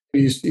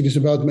 It is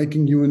about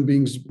making human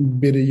beings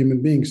better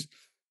human beings.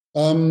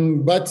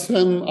 But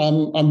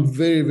I'm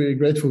very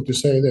grateful to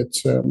say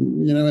that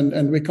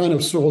and we kind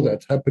of saw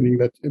that happening.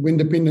 That when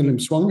the pendulum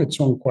swung, it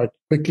swung quite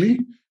quickly.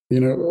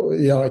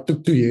 It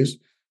took 2 years,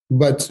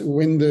 but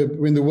when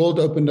the world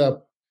opened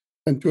up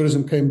and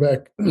tourism came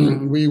back,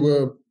 we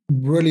were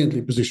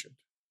brilliantly positioned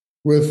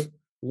with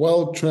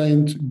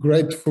well-trained,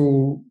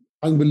 grateful,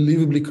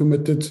 unbelievably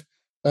committed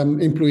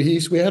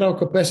employees. We had our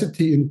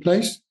capacity in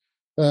place,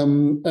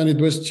 and it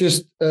was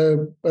just a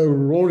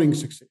roaring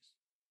success.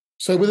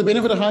 So with the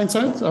benefit of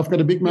hindsight, I've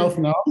got a big mouth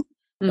now.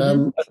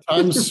 At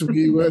times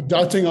we were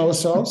doubting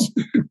ourselves,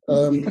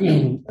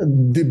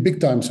 the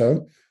big time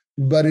so.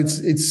 But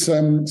it's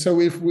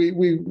so if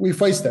we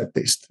faced that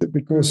test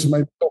because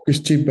my talk is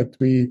cheap, but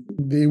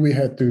we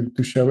had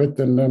to show it,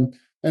 and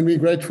we're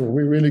grateful.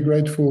 We're really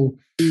grateful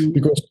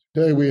because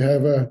today we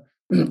have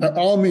an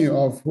army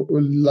of,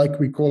 like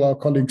we call our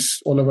colleagues,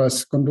 all of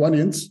us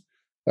Gondwanians,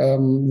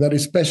 that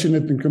is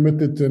passionate and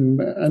committed,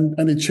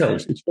 and it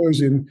shows. It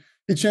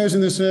shows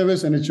in the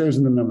service and it shows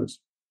in the numbers.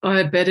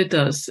 I bet it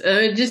does.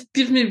 It just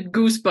gives me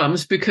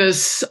goosebumps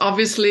because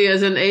obviously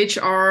as an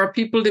HR,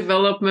 people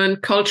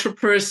development, culture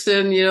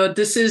person,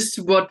 this is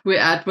what we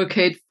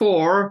advocate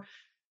for.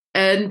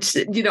 And,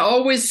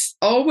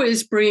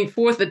 always bringing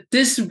forth that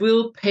this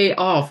will pay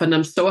off. And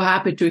I'm so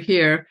happy to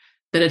hear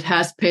that it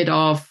has paid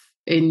off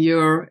in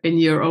your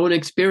own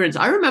experience.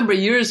 I remember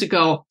years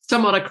ago,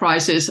 some other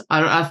crisis,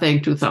 I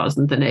think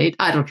 2008,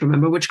 I don't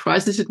remember which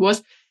crisis it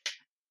was.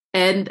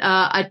 And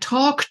I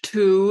talked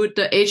to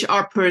the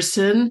HR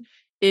person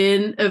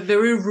in a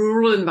very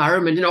rural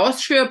environment in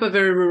Austria, but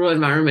very rural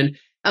environment,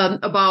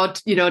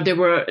 about, they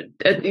were,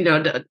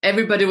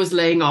 everybody was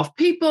laying off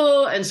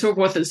people and so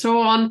forth and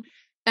so on.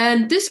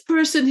 And this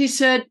person, he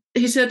said,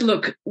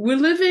 look, we're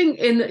living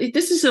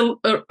this is a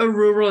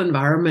rural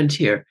environment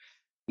here.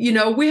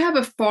 We have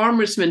a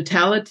farmer's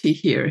mentality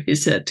here, he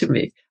said to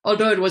me,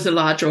 although it was a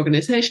large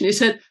organization. He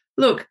said,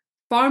 look,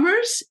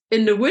 farmers,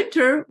 in the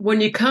winter,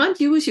 when you can't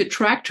use your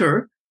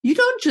tractor, you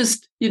don't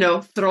just,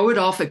 throw it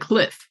off a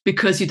cliff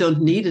because you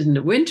don't need it in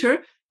the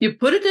winter. You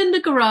put it in the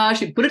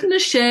garage, you put it in the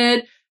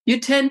shed, you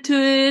tend to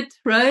it,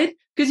 right?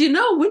 Because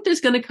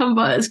winter's going to come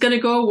by, it's going to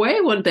go away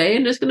one day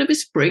and there's going to be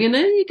spring and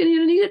then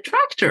you need a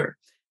tractor.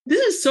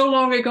 This is so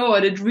long ago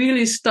and it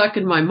really stuck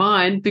in my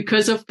mind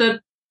because of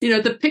the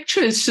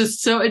picture is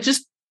just so, it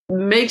just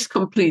makes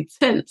complete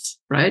sense,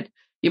 right?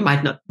 You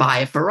might not buy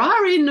a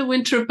Ferrari in the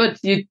winter, but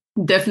you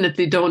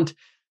definitely don't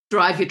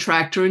drive your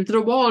tractor into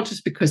the wall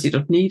just because you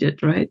don't need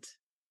it, right?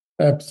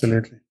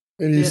 Absolutely.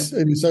 It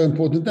is so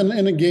important.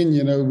 And again,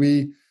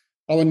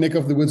 our neck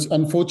of the woods,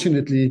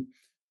 unfortunately,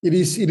 it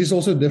is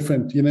also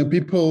different.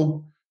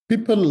 People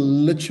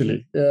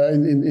literally,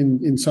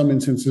 in some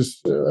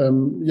instances,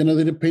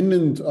 they're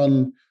dependent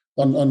on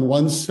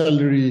one's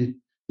salary,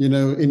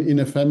 in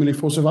a family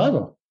for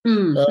survival.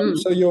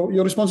 So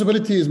your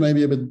responsibility is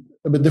maybe a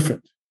bit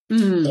different.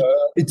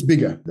 It's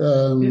bigger.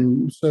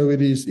 So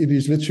it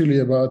is literally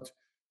about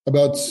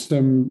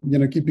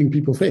keeping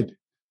people fed.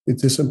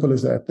 It's as simple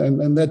as that,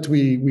 and that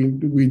we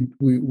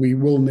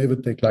will never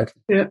take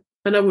lightly. Yeah,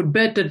 and I would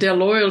bet that their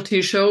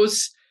loyalty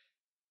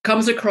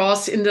comes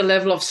across in the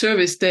level of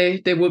service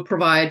they will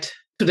provide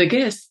to the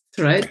guests,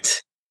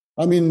 right?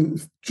 I mean,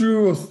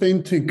 true,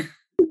 authentic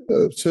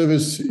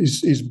service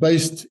is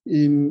based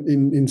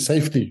in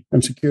safety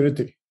and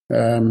security,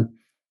 and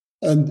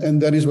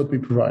that is what we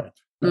provide.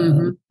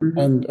 And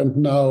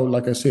now,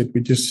 like I said,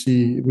 we just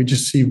see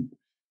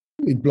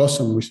it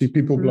blossom. We see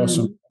people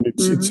blossom.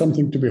 It's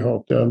something to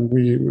behold.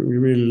 We're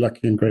really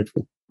lucky and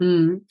grateful.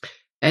 And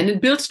it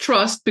builds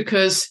trust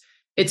because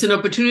it's an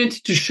opportunity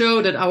to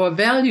show that our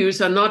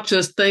values are not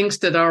just things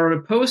that are on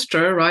a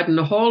poster right in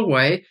the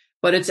hallway,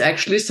 but it's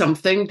actually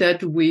something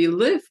that we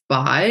live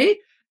by.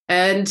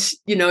 And,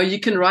 you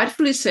can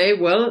rightfully say,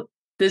 well,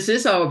 this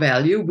is our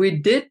value. We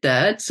did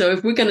that. So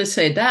if we're going to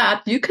say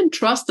that, you can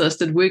trust us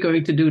that we're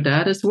going to do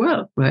that as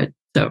well, right?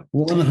 So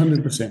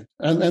 100%.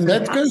 And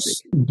that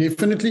goes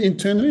definitely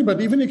internally,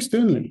 but even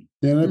externally,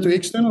 to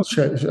external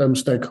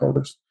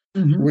stakeholders.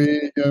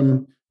 We,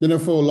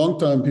 for a long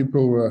time,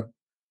 people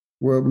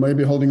were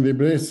maybe holding their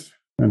breath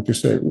and to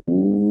say,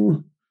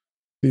 ooh,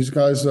 these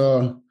guys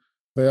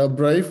they are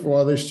brave or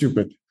are they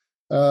stupid?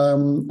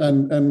 And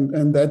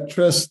that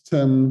trust,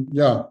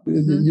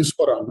 you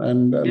spot on.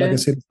 And like I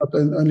said, it's not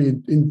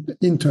only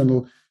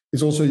internal,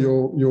 it's also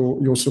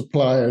your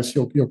suppliers,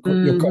 your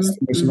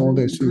customers, and all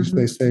those things.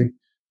 They say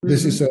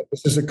this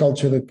is a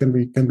culture that can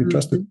be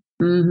trusted.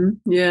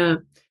 Yeah.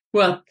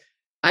 Well,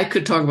 I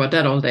could talk about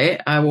that all day.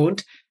 I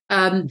won't.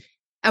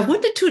 I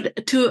wanted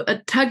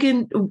to tug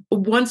in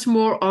once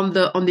more on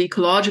the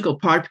ecological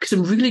part because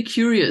I'm really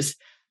curious.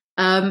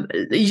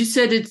 You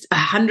said it's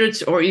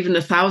hundreds or even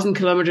 1,000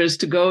 kilometers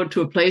to go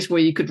to a place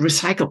where you could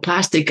recycle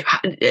plastic.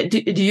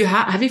 Do you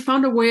have you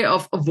found a way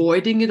of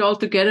avoiding it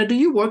altogether? Do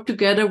you work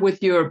together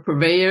with your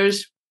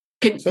purveyors?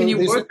 Can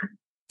you work?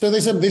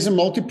 There's a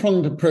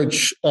multi-pronged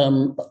approach.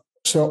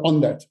 So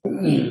on that,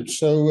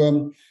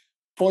 so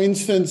for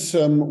instance,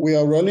 we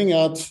are rolling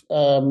out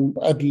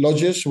at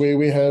lodges where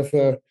we have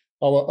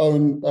our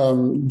own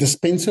water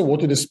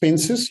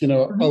dispensers.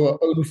 Mm-hmm. Our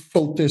own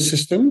filter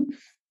system,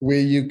 where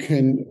you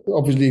can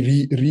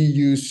obviously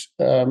reuse,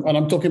 and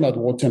I'm talking about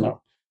water now.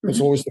 Mm-hmm.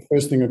 That's always the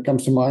first thing that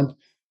comes to mind.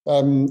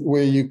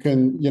 Where you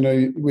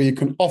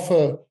can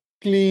offer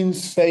clean,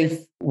 safe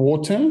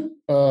water,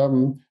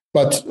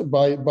 but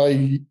by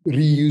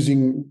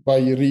reusing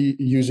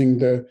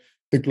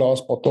the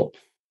glass bottle.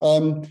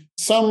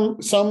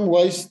 Some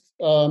waste,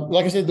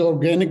 like I said, the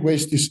organic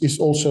waste is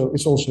also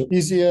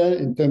easier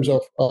in terms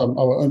of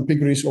our own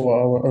piggeries or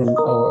our own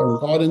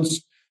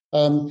gardens.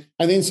 And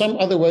then some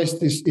other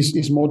waste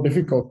is more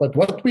difficult. But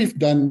what we've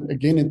done,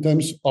 again, in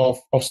terms of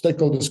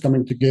stakeholders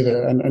coming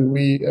together, and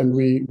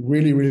we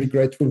really, really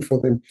grateful for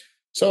them.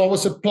 So our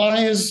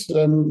suppliers,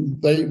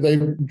 they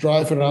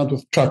drive around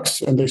with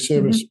trucks and they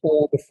service mm-hmm.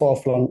 all the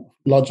far-flung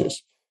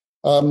lodges.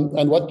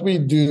 And what we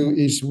do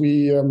is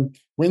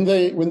when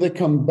they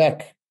come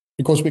back,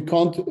 because we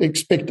can't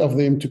expect of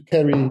them to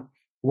carry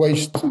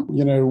waste,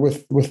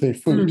 with their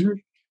food. Mm-hmm.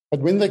 But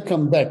when they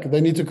come back,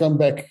 they need to come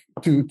back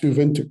to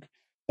Windhoek.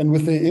 And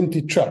with their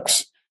empty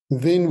trucks,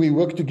 then we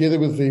work together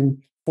with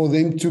them for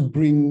them to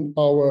bring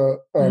our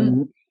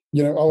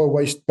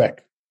waste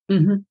back.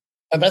 Mm-hmm.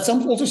 And that's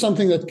also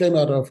something that came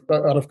out of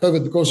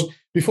COVID, because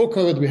before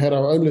COVID we had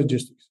our own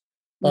logistics,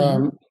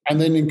 mm-hmm. And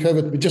then in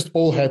COVID we just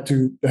all had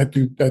to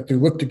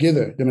work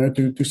together,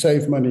 to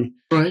save money.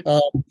 Right.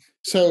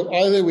 So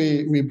either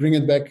we bring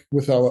it back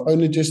with our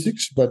own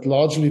logistics, but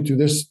largely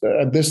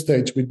at this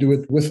stage we do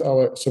it with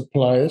our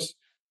suppliers.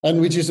 And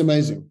which is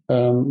amazing.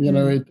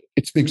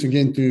 It speaks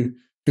again to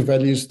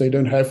values. They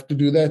don't have to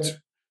do that,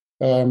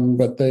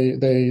 but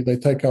they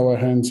take our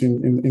hands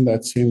in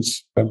that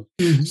sense.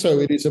 Mm-hmm. So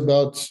it is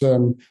about,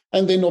 and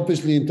then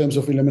obviously in terms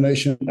of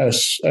elimination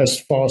as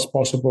far as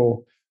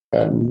possible.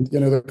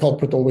 The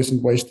culprit always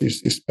in waste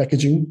is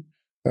packaging.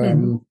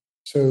 Mm-hmm.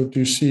 So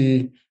to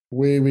see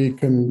where we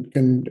can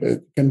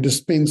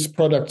dispense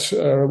products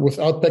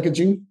without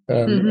packaging,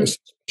 mm-hmm.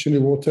 especially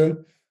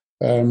water.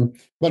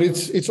 But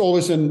it's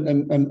always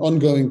an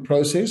ongoing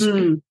process.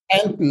 Mm.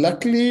 And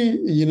luckily,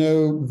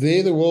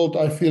 there the world,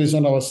 I feel, is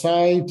on our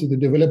side. The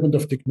development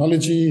of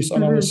technology is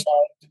on mm-hmm. our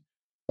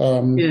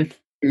side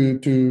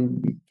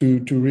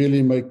to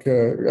really make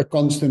a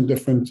constant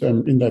difference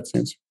in that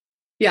sense.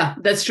 Yeah,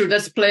 that's true.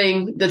 That's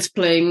playing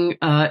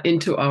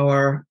into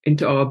our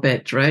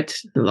bet, right?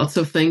 Lots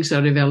of things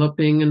are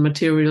developing and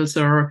materials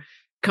are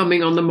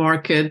coming on the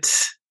market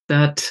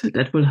that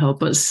will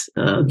help us.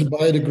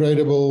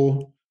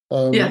 Biodegradable.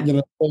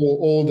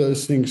 All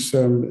those things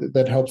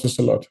that helps us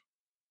a lot.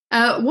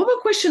 One more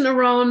question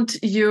around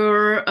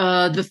your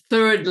the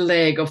third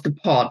leg of the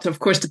pot, of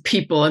course, the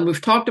people, and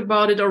we've talked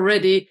about it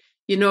already.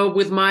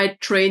 With my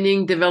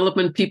training,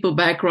 development, people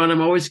background, I'm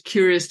always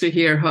curious to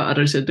hear how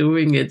others are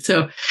doing it.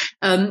 So,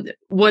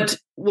 what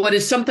we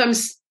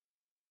sometimes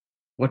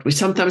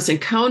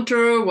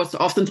encounter, what's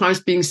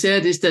oftentimes being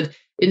said, is that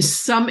in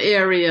some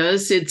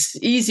areas, it's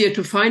easier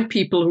to find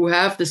people who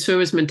have the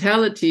service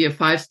mentality, a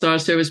 5-star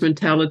service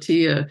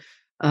mentality,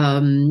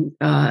 than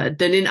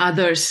in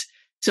others.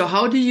 So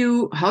how do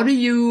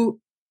you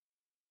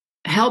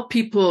help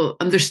people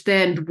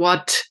understand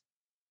what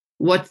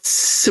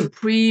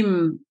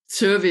supreme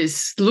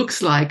service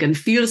looks like and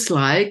feels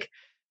like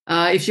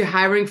if you're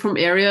hiring from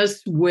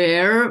areas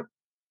where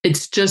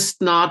it's just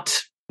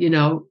not,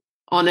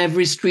 on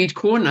every street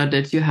corner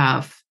that you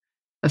have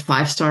a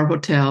 5-star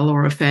hotel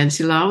or a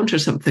fancy lounge or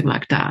something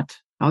like that?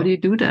 How do you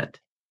do that?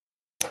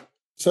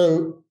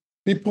 So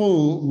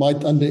people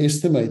might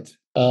underestimate,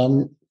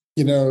 when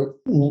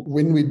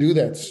we do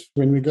that,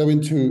 when we go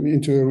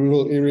into a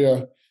rural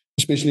area,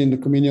 especially in the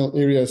communal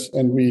areas,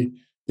 and we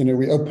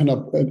open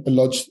up a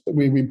lodge,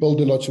 we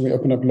build a lodge and we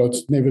open up a lodge,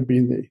 never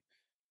been there.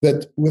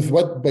 That with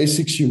what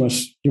basics you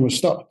must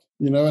start,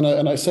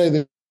 and I say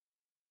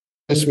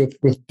this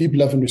with deep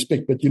love and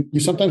respect, but you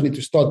sometimes need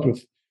to start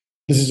with,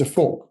 this is a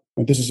fork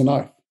and this is a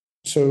knife.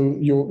 So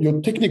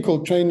your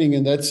technical training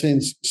in that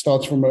sense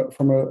starts from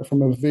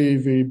a very,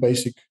 very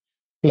basic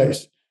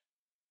place.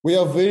 We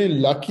are very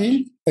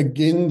lucky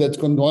again that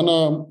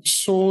Gondwana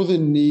saw the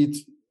need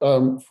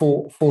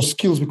for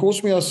skills,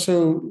 because we are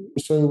so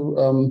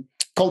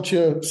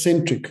culture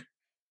centric,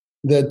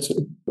 that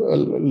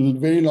a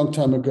very long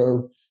time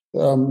ago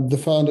the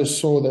founders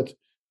saw that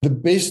the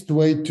best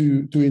way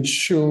to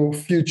ensure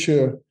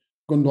future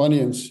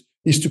Gondwanians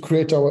is to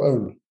create our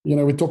own.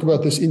 We talk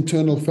about this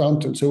internal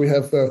fountain. So we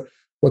have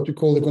what we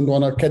call the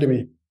Gondwana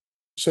Academy.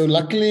 So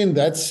luckily in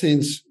that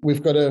sense,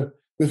 we've got a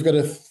We've got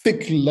a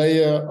thick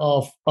layer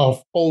of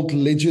old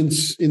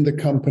legends in the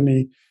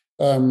company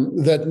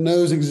that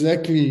knows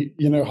exactly,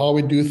 how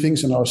we do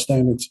things and our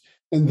standards.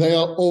 And they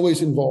are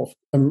always involved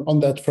on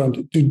that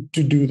front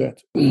to do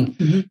that.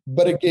 Mm-hmm.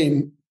 But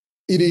again,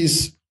 it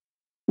is,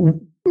 so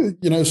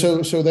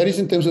that is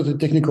in terms of the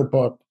technical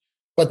part.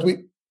 But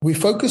we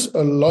focus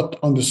a lot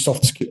on the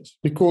soft skills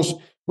because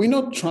we're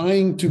not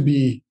trying to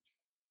be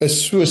a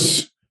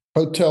Swiss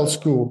hotel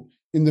school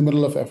in the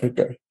middle of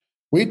Africa.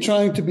 We're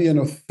trying to be an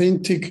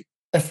authentic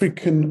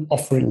African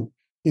offering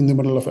in the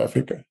middle of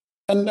Africa.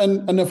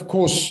 And of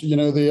course,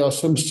 there are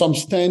some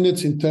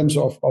standards in terms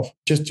of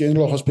just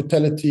general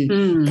hospitality,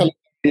 culinary,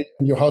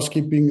 and your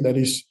housekeeping that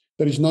is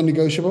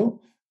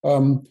non-negotiable.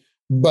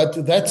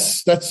 But that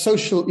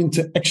social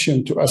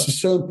interaction to us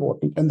is so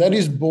important. And that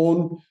is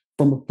born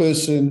from a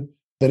person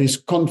that is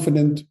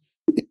confident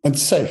and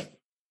safe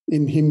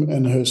in him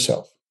and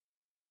herself.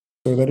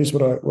 So that is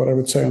what I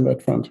would say on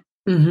that front.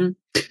 Mm-hmm.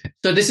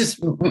 So these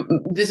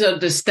are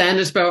the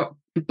standards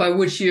by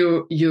which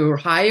you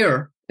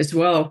hire as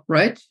well,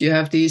 right? You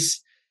have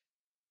these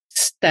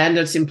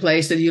standards in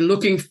place that you're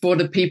looking for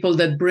the people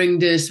that bring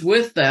this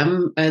with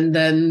them, and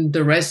then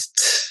the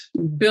rest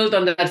build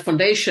on that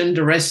foundation.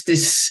 The rest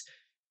is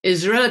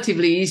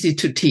relatively easy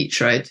to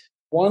teach, right?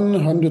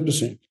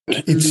 100%.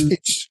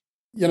 It's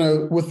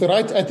with the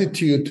right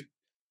attitude,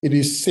 it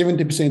is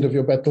 70% of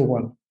your battle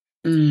won.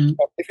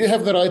 If you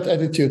have the right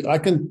attitude, I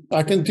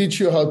can teach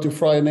you how to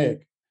fry an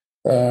egg,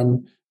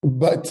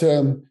 but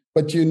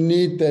you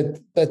need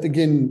that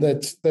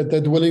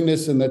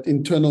willingness and that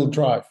internal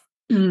drive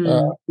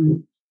to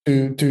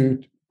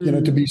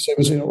be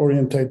service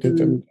orientated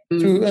and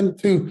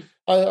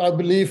I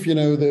believe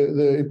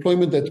the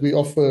employment that we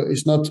offer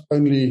is not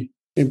only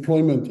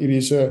employment; it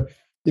is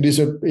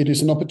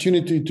an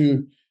opportunity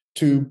to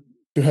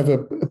have a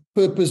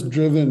purpose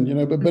driven,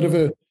 a bit of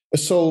a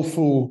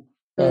soulful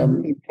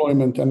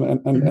employment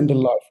and the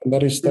life, and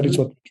that is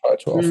what we try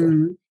to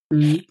offer.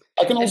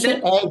 I can also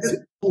add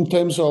in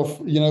terms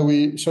of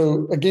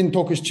so again,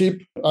 talk is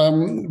cheap,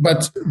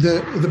 but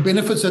the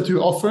benefits that we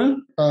offer.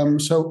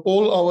 So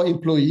all our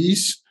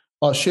employees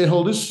are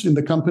shareholders in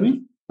the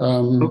company.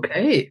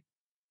 Okay.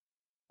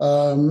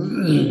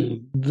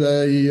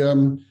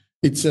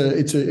 It's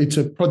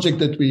a project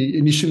that we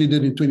initially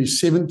did in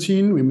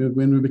 2017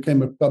 when we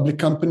became a public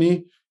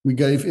company. We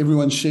gave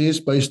everyone shares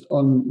based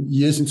on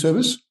years in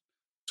service.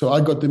 So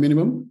I got the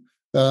minimum.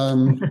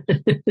 Back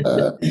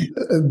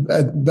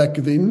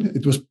then,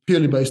 it was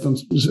purely based on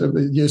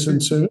years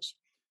in service.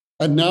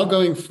 And now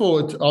going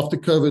forward, after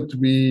COVID,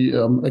 we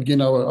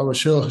again our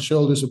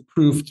shareholders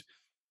approved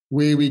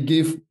where we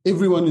give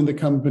everyone in the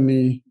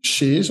company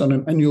shares on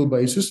an annual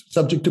basis,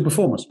 subject to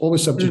performance,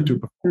 always subject to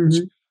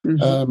performance.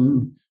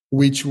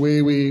 Which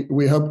way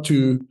we hope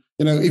to,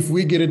 if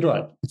we get it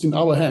right, it's in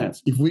our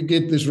hands. If we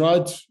get this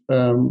right,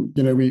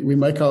 we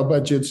make our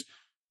budgets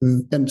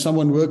and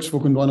someone works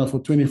for Gondwana for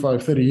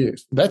 25, 30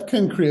 years. That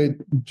can create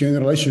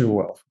generational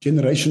wealth.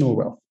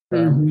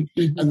 And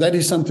that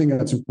is something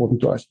that's important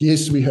to us.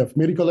 Yes, we have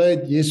medical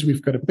aid. Yes,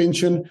 we've got a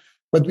pension,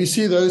 but we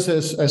see those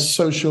as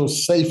social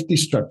safety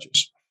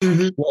structures.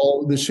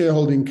 Well, the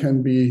shareholding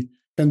can be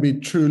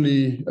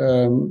truly,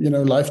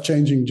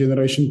 life-changing,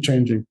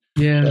 generation-changing.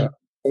 Yeah.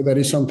 So that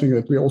is something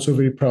that we're also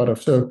very proud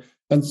of. So,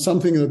 and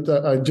something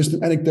that just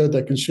an anecdote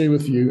I can share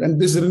with you.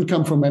 And this didn't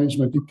come from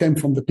management; it came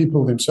from the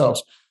people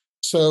themselves.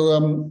 So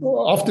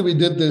after we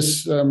did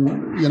this,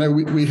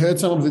 we heard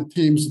some of the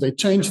teams. They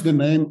changed the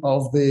name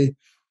of their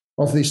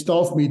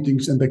staff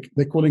meetings, and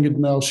they're calling it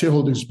now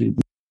shareholders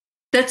meeting.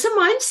 That's a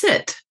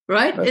mindset,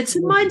 right? It's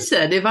a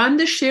mindset. If I'm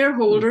the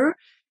shareholder,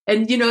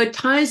 and it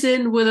ties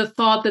in with a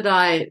thought that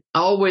I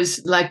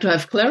always like to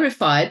have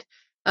clarified.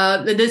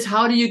 That is,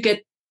 how do you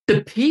get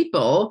the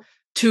people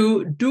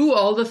to do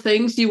all the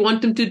things you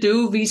want them to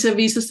do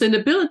vis-a-vis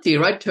sustainability,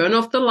 right? Turn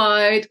off the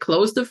light,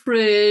 close the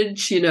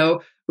fridge,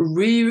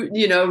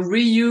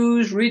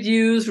 reuse,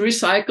 reduce,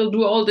 recycle,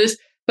 do all this.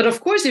 But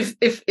of course,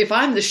 if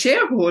I'm the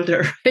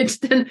shareholder, right,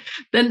 then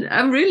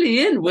I'm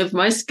really in with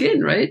my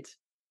skin, right?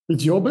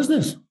 It's your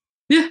business.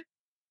 Yeah.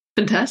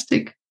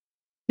 Fantastic.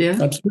 Yeah.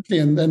 Absolutely.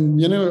 And then,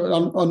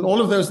 on all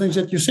of those things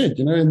that you said,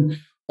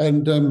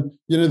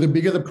 the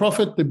bigger the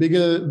profit, the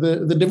bigger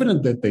the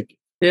dividend that they get.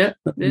 Yeah.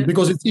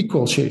 Because it's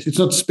equal shares. It's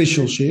not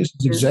special shares.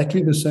 It's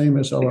exactly the same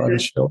as our other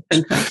shares.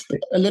 Fantastic.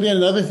 And then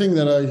another thing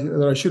that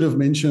I should have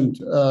mentioned,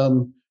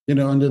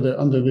 under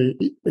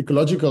the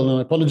ecological, and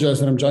I apologize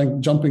that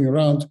I'm jumping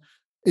around.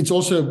 It's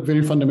also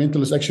very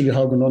fundamental. It's actually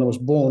how Gondwana was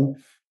born.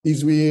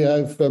 Is we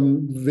have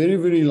very,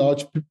 very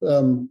large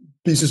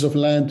pieces of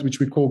land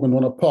which we call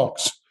Gondwana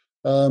parks.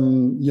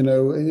 In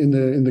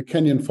the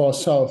canyon far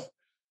south,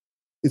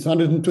 it's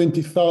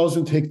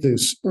 120,000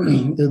 hectares,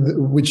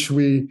 which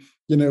we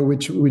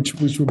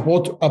were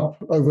bought up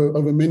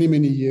over many,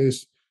 many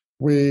years.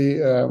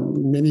 Where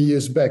many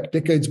years back,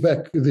 decades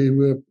back, there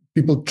were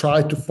people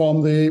tried to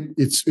farm there.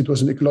 It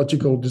was an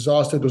ecological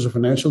disaster. It was a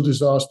financial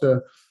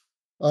disaster,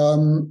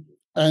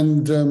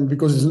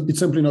 because it's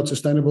simply not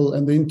sustainable.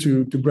 And then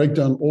to break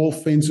down all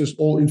fences,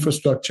 all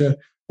infrastructure,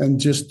 and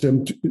just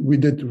we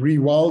did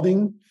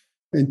rewilding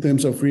in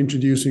terms of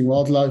reintroducing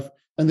wildlife,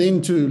 and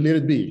then to let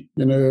it be.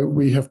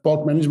 We have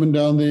park management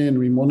down there, and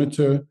we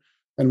monitor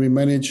and we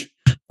manage.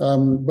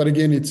 But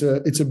again, it's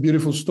a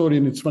beautiful story,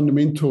 and it's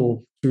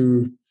fundamental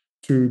to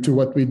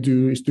what we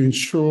do, is to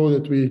ensure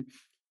that we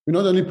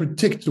not only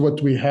protect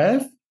what we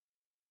have,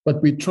 but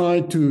we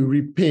try to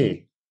repair.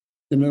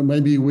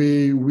 Maybe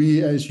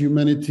we as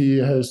humanity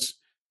has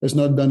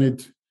not done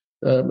it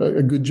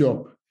a good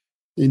job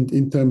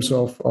in terms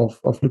of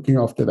looking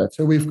after that.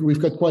 So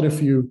we've got quite a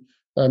few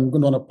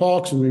Gondwana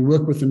parks, and we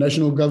work with the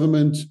national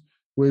government,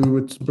 where we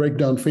would break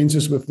down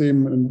fences with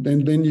them, and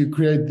then you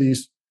create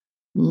these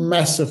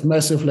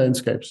massive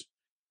landscapes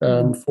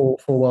for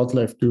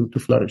wildlife to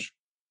flourish.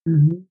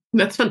 Mm-hmm.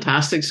 That's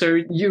fantastic. So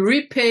you're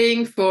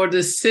repaying for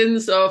the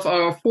sins of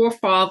our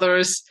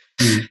forefathers,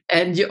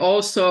 and you're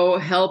also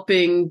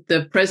helping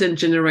the present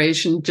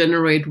generation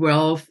generate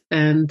wealth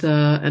and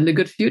a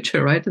good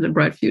future, right? And a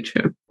bright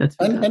future. That's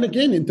and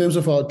again, in terms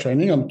of our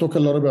training, I'm talking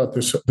a lot about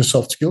the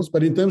soft skills,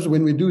 but in terms of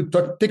when we do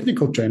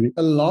technical training,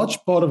 a large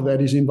part of that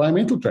is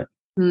environmental training.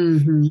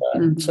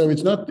 Mm-hmm. So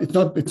it's not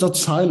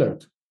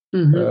siloed.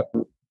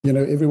 Mm-hmm.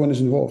 Everyone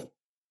is involved.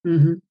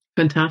 Mm-hmm.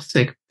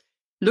 Fantastic.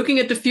 Looking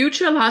at the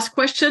future, last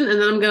question, and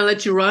then I'm going to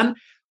let you run.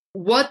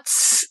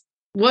 What's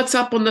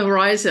up on the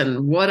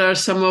horizon? What are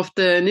some of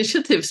the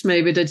initiatives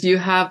maybe that you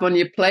have on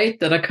your plate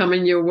that are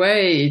coming your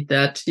way,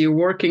 that you're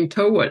working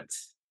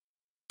towards?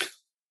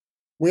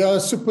 We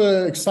are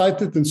super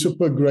excited and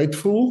super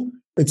grateful.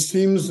 It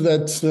seems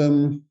that,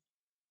 and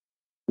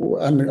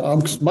I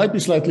might be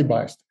slightly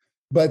biased,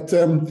 but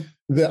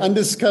the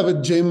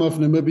undiscovered gem of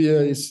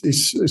Namibia is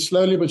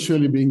slowly but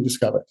surely being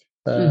discovered.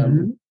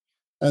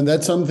 And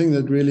that's something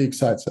that really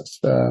excites us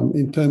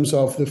in terms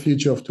of the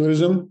future of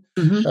tourism.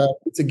 Mm-hmm.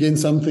 It's again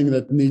something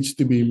that needs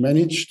to be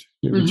managed,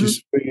 which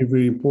is very,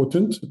 very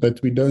important,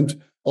 that we don't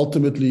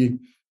ultimately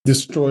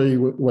destroy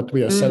what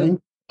we are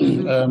selling.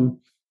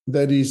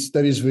 That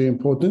is very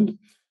important.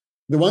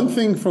 The one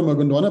thing from a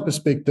Gondwana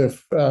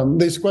perspective,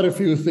 there's quite a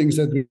few things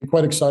that we're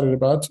quite excited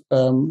about.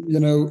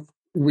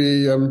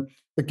 We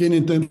again,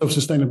 in terms of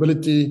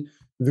sustainability,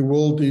 the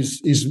world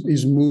is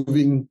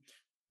moving.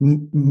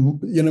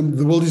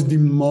 The world is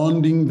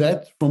demanding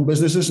that from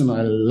businesses, and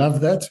I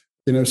love that.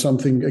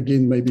 Something,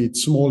 again, maybe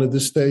it's small at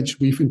this stage.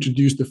 We've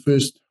introduced the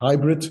first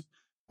hybrid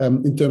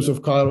in terms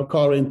of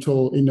car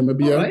rental in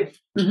Namibia. Right.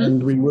 Mm-hmm.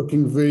 And we're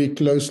working very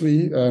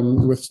closely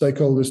with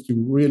stakeholders to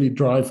really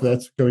drive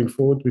that going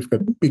forward. We've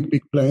got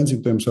big plans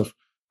in terms of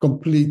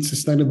complete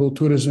sustainable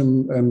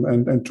tourism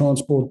and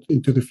transport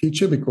into the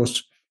future,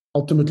 because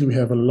ultimately we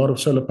have a lot of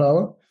solar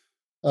power.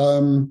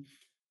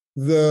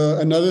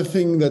 Another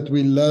thing that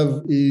we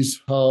love is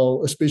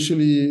how,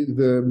 especially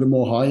the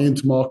more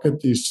high-end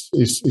market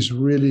is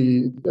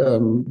really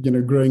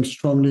growing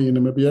strongly in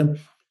Namibia.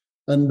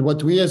 And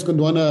what we as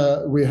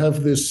Gondwana, we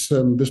have this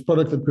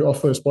product that we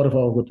offer as part of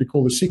our what we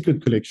call the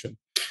Secret Collection,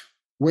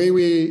 where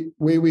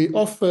we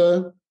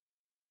offer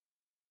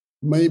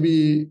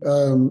maybe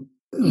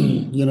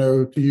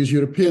to use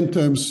European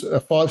terms, a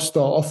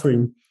 5-star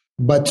offering,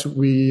 but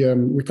we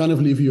kind of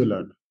leave you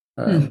alone.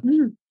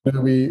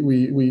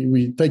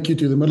 We take you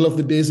to the middle of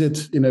the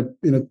desert in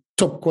a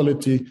top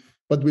quality,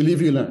 but we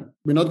leave you alone.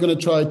 We're not going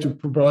to try to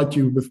provide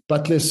you with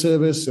butler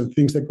service and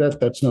things like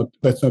that. That's not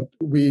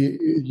we.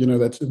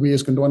 That's we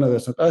as Gondwana.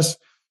 That's not us.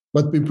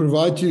 But we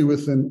provide you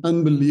with an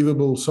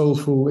unbelievable,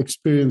 soulful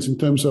experience in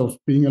terms of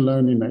being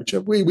alone in nature.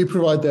 We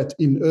provide that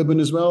in urban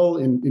as well,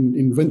 in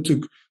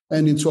Windhoek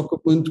and in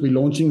Swakopmund. We're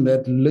launching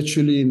that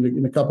literally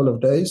in a couple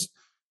of days.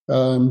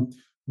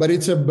 But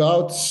it's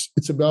about.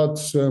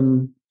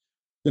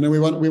 We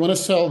want to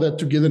sell that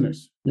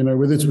togetherness,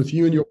 whether it's with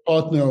you and your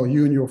partner or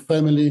you and your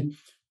family.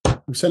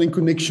 We're selling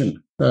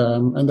connection,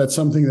 and that's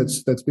something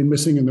that's been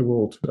missing in the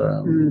world.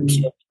 So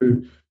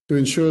to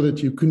ensure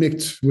that you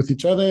connect with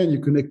each other and you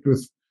connect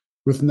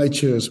with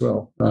nature as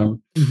well,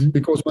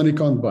 because money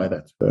can't buy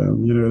that.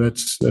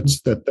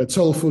 That's that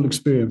soulful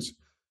experience.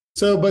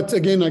 So, but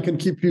again, I can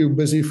keep you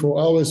busy for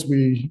hours.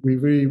 We're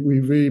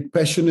very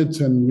passionate,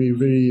 and we're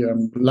very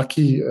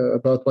lucky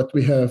about what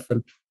we have,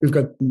 and we've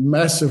got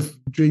massive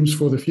dreams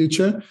for the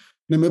future.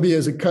 Namibia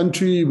as a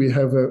country, we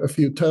have a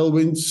few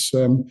tailwinds,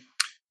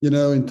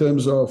 in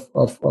terms of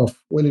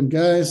oil and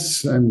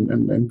gas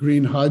and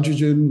green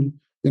hydrogen,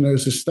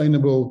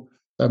 sustainable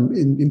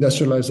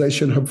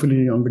industrialization,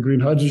 hopefully on the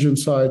green hydrogen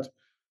side.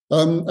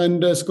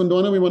 And as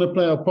Gondwana, we want to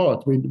play our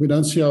part. We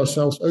don't see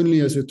ourselves only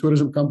as a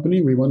tourism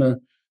company. We want to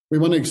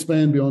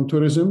expand beyond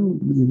tourism,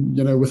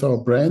 with our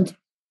brand,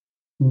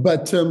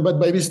 but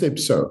baby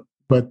steps. So,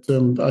 but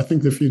I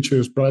think the future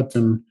is bright,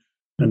 and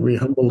we're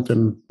humbled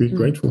and we're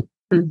grateful.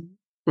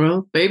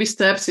 Well, baby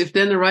steps, if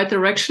they're in the right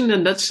direction,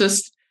 and that's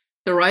just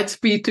the right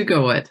speed to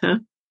go at, huh?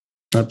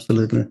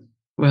 Absolutely.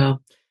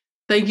 Well,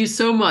 thank you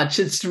so much.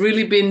 It's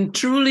really been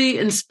truly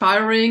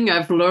inspiring.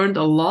 I've learned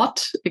a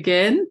lot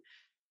again,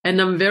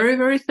 and I'm very,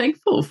 very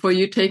thankful for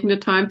you taking the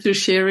time to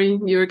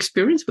sharing your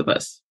experience with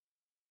us.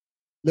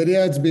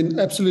 Lydia, it's been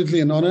absolutely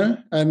an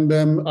honor. And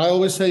I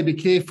always say be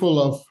careful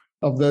of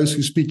of those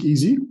who speak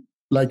easy,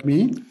 like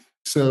me.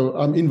 So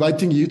I'm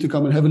inviting you to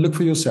come and have a look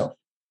for yourself.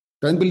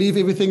 Don't believe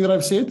everything that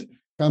I've said.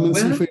 Come and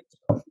see for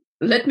yourself.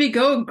 Let me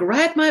go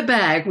grab my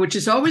bag, which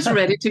is always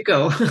ready to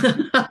go.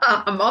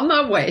 I'm on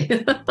my way.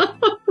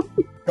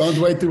 Can't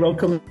wait to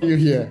welcome you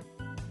here.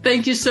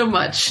 Thank you so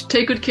much.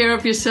 Take good care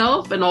of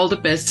yourself and all the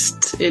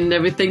best in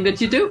everything that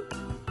you do.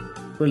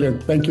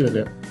 Brilliant. Thank you,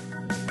 Lydia.